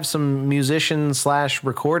kind of have some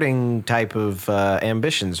musician/recording type of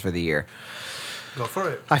ambitions for the year. Go for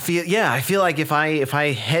it. I feel like if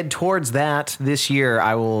I head towards that this year,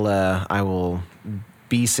 I will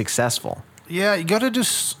be successful. Yeah, you got to do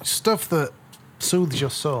stuff that soothes your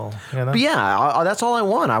soul. You know? But yeah, that's all I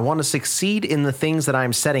want. I want to succeed in the things that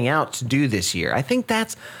I'm setting out to do this year. I think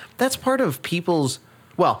that's part of people's.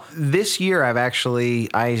 Well, this year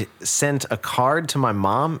I sent a card to my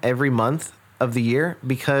mom every month of the year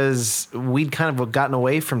because we'd kind of gotten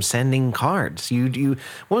away from sending cards. When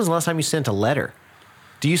was the last time you sent a letter?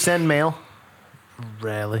 Do you send mail?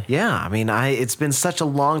 Rarely. Yeah, I mean, it's been such a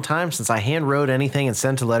long time since I hand wrote anything and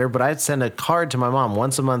sent a letter, but I'd send a card to my mom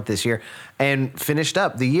once a month this year and finished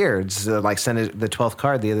up the year. It's like sent the 12th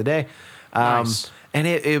card the other day. Nice. And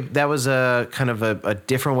that was a kind of a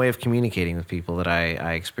different way of communicating with people that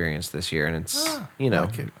I experienced this year, and it's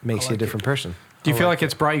makes you a different person. Do you feel like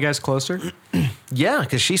it's brought you guys closer? Yeah,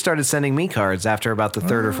 because she started sending me cards after about the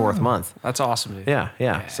third or fourth month. That's awesome, dude.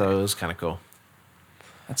 Yeah. So it was kind of cool.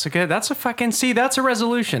 That's that's a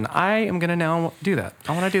resolution. I am going to now do that.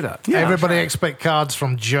 I want to do that. Yeah, everybody expect cards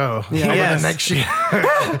from Joe over the next year.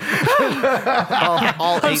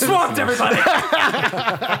 all I'm swamped, everybody.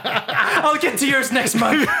 I'll get to yours next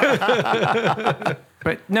month.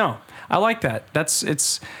 But no, I like that.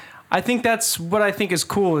 I think that's what I think is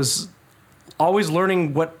cool is always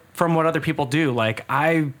learning from what other people do. Like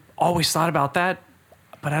I always thought about that,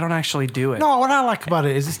 but I don't actually do it. No, what I like about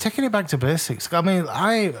it is it's taking it back to basics. I mean,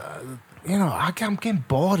 I'm getting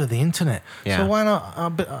bored of the internet. Yeah. So why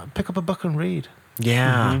not pick up a book and read?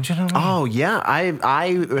 Yeah. Do you know what I mean? Oh, yeah.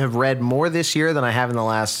 I have read more this year than I have in the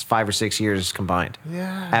last 5 or 6 years combined.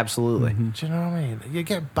 Yeah. Absolutely. Do you know what I mean? You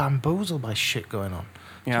get bamboozled by shit going on.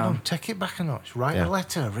 You know, take it back a notch. Write Yeah. a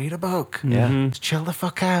letter. Read a book. Yeah. Just chill the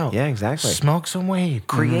fuck out. Yeah, exactly. Smoke some weed.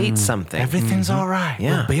 Create something. Everything's all right.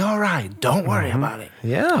 Yeah. We'll be all right. Don't worry about it.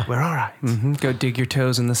 Yeah. We're all right. Go dig your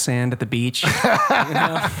toes in the sand at the beach.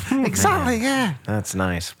 Exactly, yeah. That's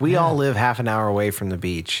nice. We all live half an hour away from the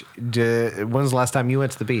beach. When's the last time you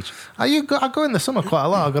went to the beach? I go in the summer quite a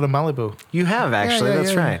lot. I go to Malibu. You have actually. yeah,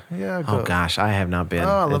 that's yeah. right. Yeah, I Oh go. gosh, I have not been. Oh,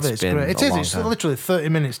 I love it. It's been great. It a is. long It's time. literally 30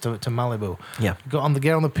 minutes to Malibu. Yeah.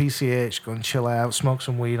 Get on the PCH, go and chill out, smoke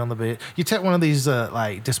some weed on the beach. You take one of these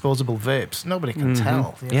like disposable vapes. Nobody can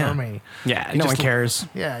tell. You know what I mean? Yeah, You no one just- cares.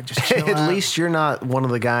 Yeah, just chill At out. least you're not one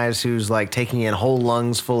of the guys who's like taking in whole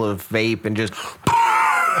lungs full of vape and just.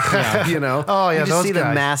 You know. Oh, yeah, You just those see the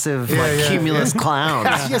guys. massive Yeah, like yeah. cumulus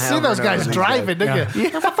clouds. You see over those and over guys the driving, place. don't you?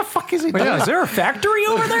 Yeah. What the fuck is he doing? Yeah, is there a factory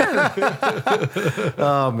over there?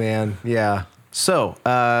 Oh man, yeah. So,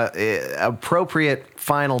 appropriate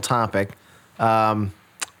final topic.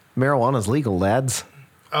 Marijuana's legal, lads.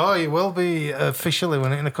 Oh, it will be officially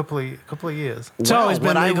in a couple of years. It's always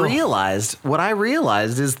been what legal. I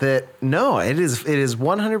realized is that no, it is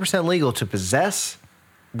 100% legal to possess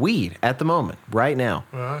weed at the moment, right now.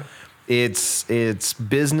 Right. It's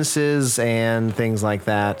businesses and things like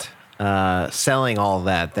that selling all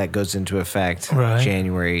that goes into effect Right.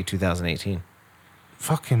 January 2018.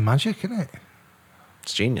 Fucking magic, isn't it?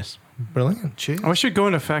 It's genius. Brilliant. Cheers. I wish it would go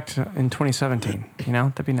into effect in 2017. You know,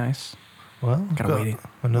 that'd be nice. Well, Gotta got wait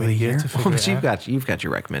another wait a year year. to figure But it out. you've got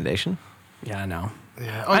your recommendation. Yeah, I know.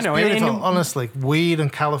 Yeah. I It's know, and- beautiful. and- Honestly, weed in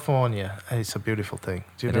California, it's a beautiful thing.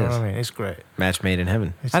 Do you It know is. what I mean? It's great. Match made in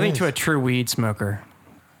heaven. It I think to is. a true weed smoker,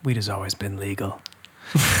 weed has always been legal.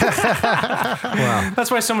 Wow.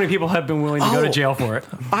 That's why so many people have been willing to go to Oh. jail for it.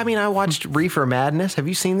 I mean, I watched Reefer Madness. Have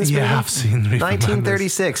you seen this movie? Yeah, I've seen Reefer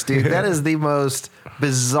 1936, dude. That is the most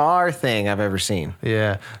bizarre thing I've ever seen.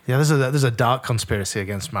 Yeah. There's a dark conspiracy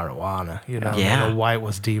against marijuana. You know, Yeah. why it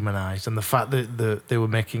was demonized, and the fact that they were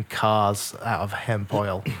making cars out of hemp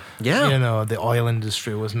oil. Yeah. You know, the oil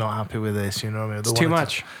industry was not happy with this. You know what I mean? It's too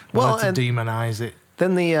much. Well, Wanted and- to demonize it.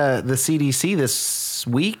 Then the CDC this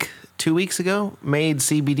week, 2 weeks ago, made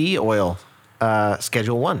CBD oil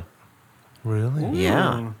Schedule 1. Really?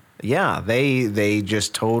 Yeah. Yeah. They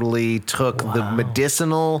just totally took the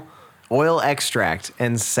medicinal oil extract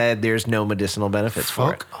and said there's no medicinal benefits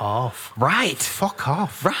for it. Fuck off. Right. Fuck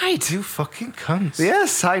off. Right. You fucking cunts.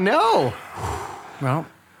 Yes, I know. Well,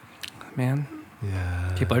 man, Yeah.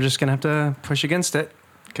 people are just going to have to push against it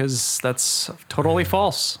because that's totally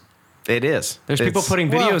false. It is. There's people putting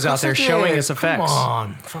videos out there showing its effects. Come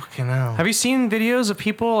on. Fucking hell. Have you seen videos of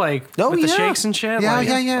people like Oh, with the yeah. shakes and shit? Yeah, Like,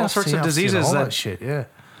 yeah. All I've sorts seen- of I've seen diseases all that that shit, yeah.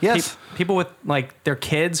 Yes. people with like their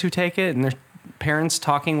kids who take it and their parents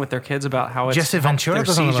talking with their kids about how it's Jesse helped Ventura their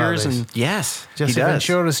does all about seizures this. and Yes. Jesse he does.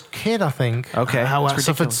 Ventura's kid, I think. Okay. How It's it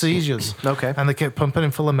suffered ridiculous. seizures. Okay. And they kept pumping him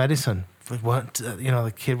full of medicine. It weren't,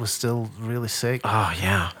 the kid was still really sick. Oh,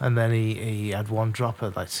 yeah. And then he had one drop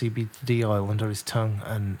of like CBD oil under his tongue,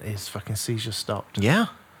 and his fucking seizure stopped. Yeah.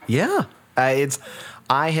 Yeah. I've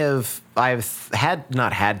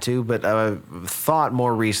not had to, but thought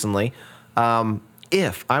more recently,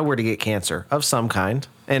 if I were to get cancer of some kind,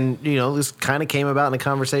 and this kind of came about in a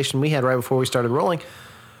conversation we had right before we started rolling,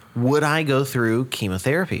 would I go through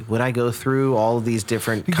chemotherapy? Would I go through all of these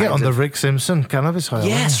different You kinds get on the of... Rick Simpson cannabis oil.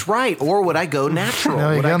 Yes, right. Or would I go natural? No,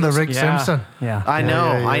 you Would get I on the go- Rick Simpson. Yeah. I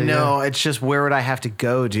know, yeah, I know. yeah. It's just where would I have to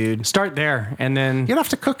go, dude? Start there and then You'd have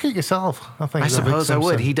to cook it yourself, I think. I the Rick suppose I would.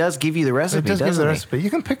 Simpson. He does give you the It recipe, does give doesn't the he? recipe. You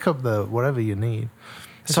can pick up the whatever you need.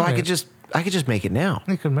 So Isn't I it? could just make it now.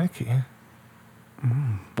 You can make it, yeah.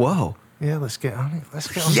 Whoa. Yeah, let's get on it. Let's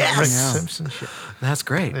get on Yes! that Rick Yeah. Simpson shit. That's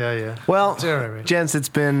great. Yeah, yeah. Well, Jeremy. gents, it's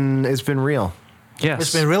been real. yes.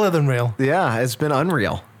 It's been realer than real. Yeah, it's been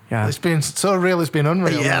unreal. yeah. It's been so real, it's been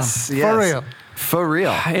unreal. Yes, now. yes. For real. For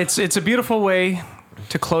real. It's a beautiful way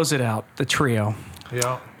to close it out. The trio.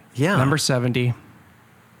 Yeah. Yeah. Number 70.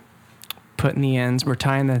 Putting the ends. We're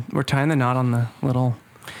tying the knot on the little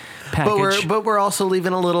package. but we're also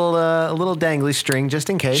leaving a little dangly string just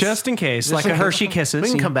in case. just in case, like a Hershey Kisses. We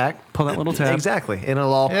can you come back. Pull that little tab. Exactly. And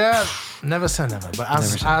it'll all. Yeah, never say never. But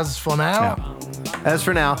as for now, As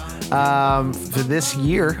for now, for this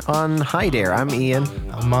year on Hi Dare, I'm Ian.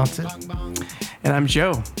 I'm Martin. And I'm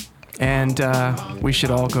Joe. And we should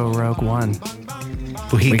all go Rogue One.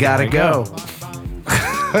 We gotta go.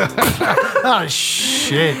 Oh,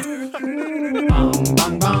 shit. Bang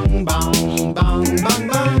bang bang bang bang bang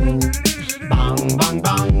bang. Bang bang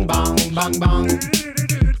bang bang bang bang.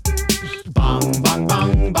 Bang bang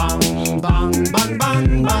bang bang bang bang bang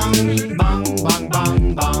bang bang bang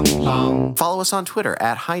bang bang bang. Follow us on Twitter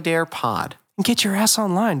at HiDarePod. get your ass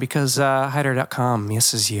online because Hider.com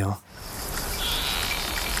misses you.